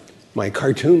my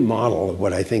cartoon model of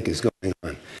what I think is going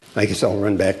on. I guess I'll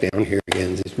run back down here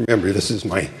again. Just remember, this is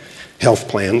my health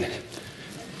plan.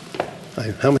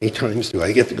 How many times do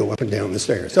I get to go up and down the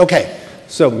stairs? Okay,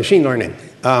 so machine learning.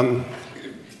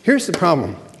 Here's the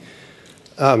problem.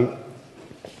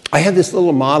 I had this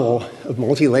little model of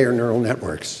multi-layer neural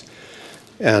networks.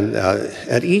 And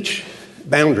at each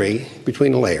boundary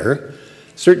between a layer,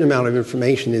 a certain amount of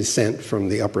information is sent from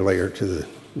the upper layer to the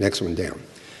next one down.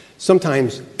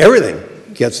 Sometimes everything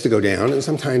gets to go down, and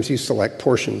sometimes you select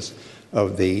portions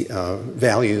of the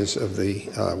values of the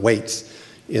weights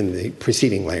in the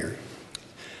preceding layer.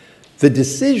 The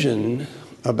decision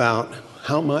about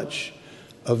how much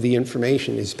of the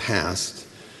information is passed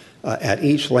at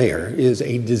each layer is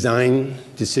a design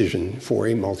decision for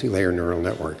a multi-layer neural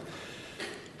network.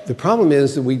 The problem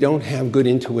is that we don't have good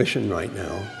intuition right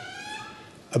now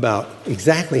about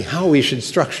exactly how we should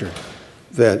structure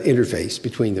the interface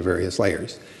between the various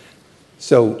layers.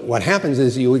 So what happens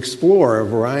is you explore a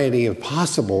variety of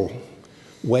possible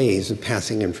ways of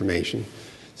passing information.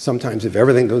 Sometimes if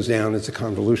everything goes down, it's a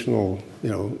convolutional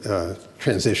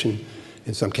transition.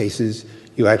 In some cases,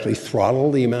 you actually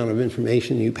throttle the amount of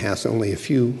information. You pass only a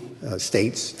few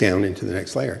states down into the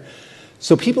next layer.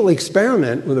 So people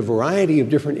experiment with a variety of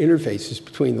different interfaces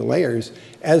between the layers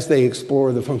as they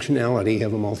explore the functionality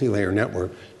of a multi-layer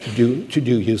network to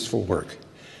do useful work.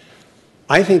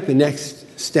 I think the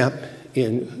next step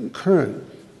in current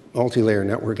multi-layer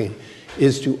networking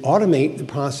is to automate the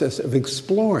process of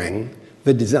exploring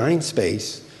the design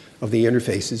space of the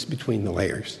interfaces between the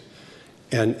layers.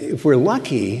 And if we're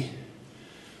lucky,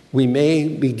 we may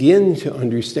begin to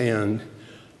understand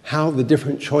how the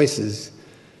different choices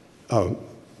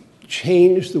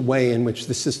change the way in which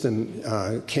the system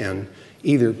can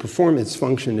either perform its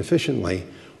function efficiently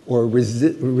or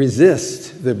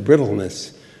resist the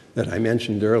brittleness that I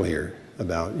mentioned earlier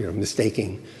about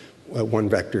mistaking one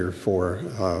vector for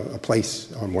a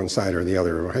place on one side or the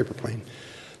other of a hyperplane.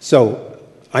 So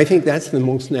I think that's the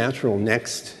most natural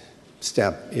next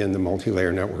step in the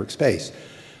multi-layer network space.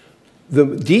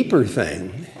 The deeper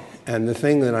thing, and the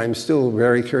thing that I'm still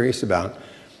very curious about,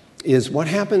 is what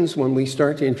happens when we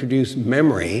start to introduce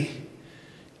memory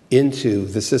into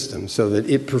the system so that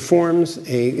it performs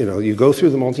you go through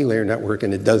the multi-layer network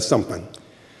and it does something.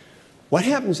 What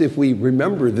happens if we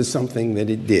remember the something that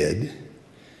it did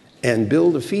and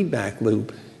build a feedback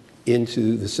loop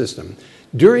into the system?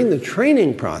 During the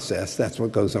training process, that's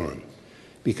what goes on.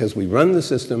 Because we run the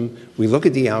system, we look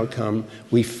at the outcome,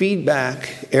 we feed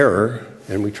back error,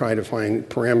 and we try to find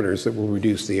parameters that will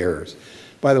reduce the errors.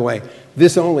 By the way,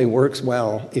 this only works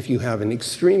well if you have an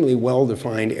extremely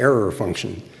well-defined error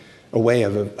function, a way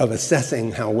of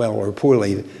assessing how well or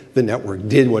poorly the network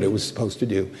did what it was supposed to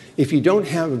do. If you don't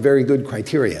have a very good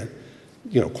criteria,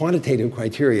 quantitative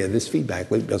criteria, this feedback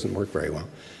loop doesn't work very well.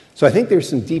 So I think there's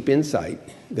some deep insight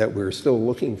that we're still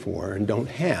looking for and don't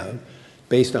have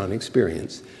based on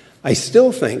experience. I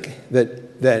still think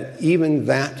that even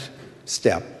that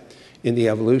step in the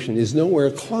evolution is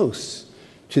nowhere close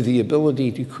to the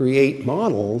ability to create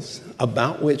models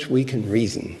about which we can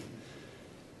reason.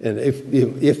 And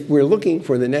if we're looking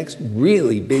for the next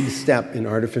really big step in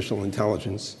artificial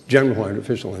intelligence, general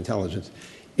artificial intelligence,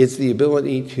 it's the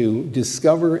ability to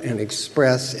discover and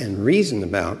express and reason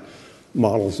about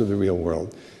models of the real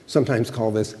world. Sometimes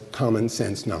call this common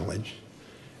sense knowledge.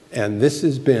 And this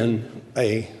has been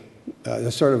a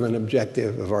sort of an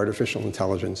objective of artificial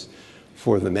intelligence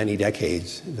for the many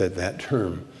decades that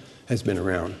term has been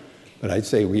around. But I'd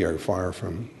say we are far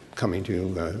from coming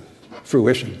to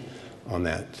fruition on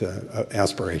that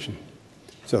aspiration.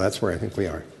 So that's where I think we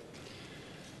are.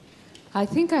 I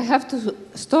think I have to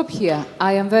stop here.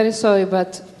 I am very sorry,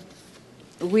 but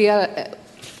we are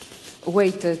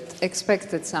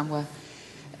expected somewhere.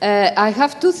 I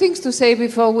have two things to say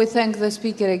before we thank the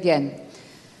speaker again.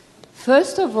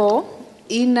 First of all,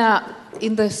 in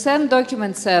the CERN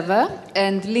document server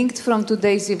and linked from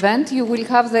today's event, you will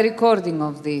have the recording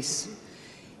of this.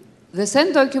 The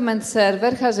CERN document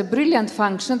server has a brilliant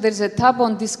function. There's a tab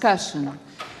on discussion.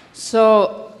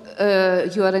 So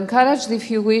you are encouraged,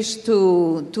 if you wish,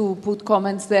 to put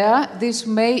comments there. This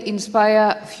may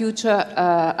inspire future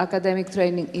academic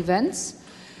training events.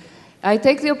 I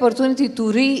take the opportunity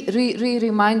to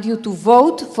remind you to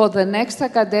vote for the next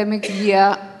academic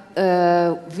year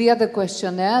via the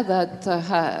questionnaire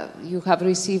that you have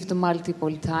received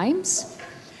multiple times.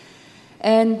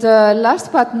 And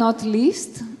last but not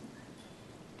least,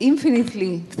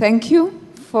 infinitely thank you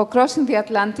for crossing the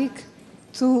Atlantic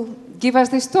to give us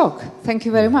this talk. Thank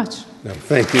you very much. No,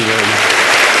 thank you very much.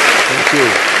 Thank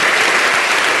you.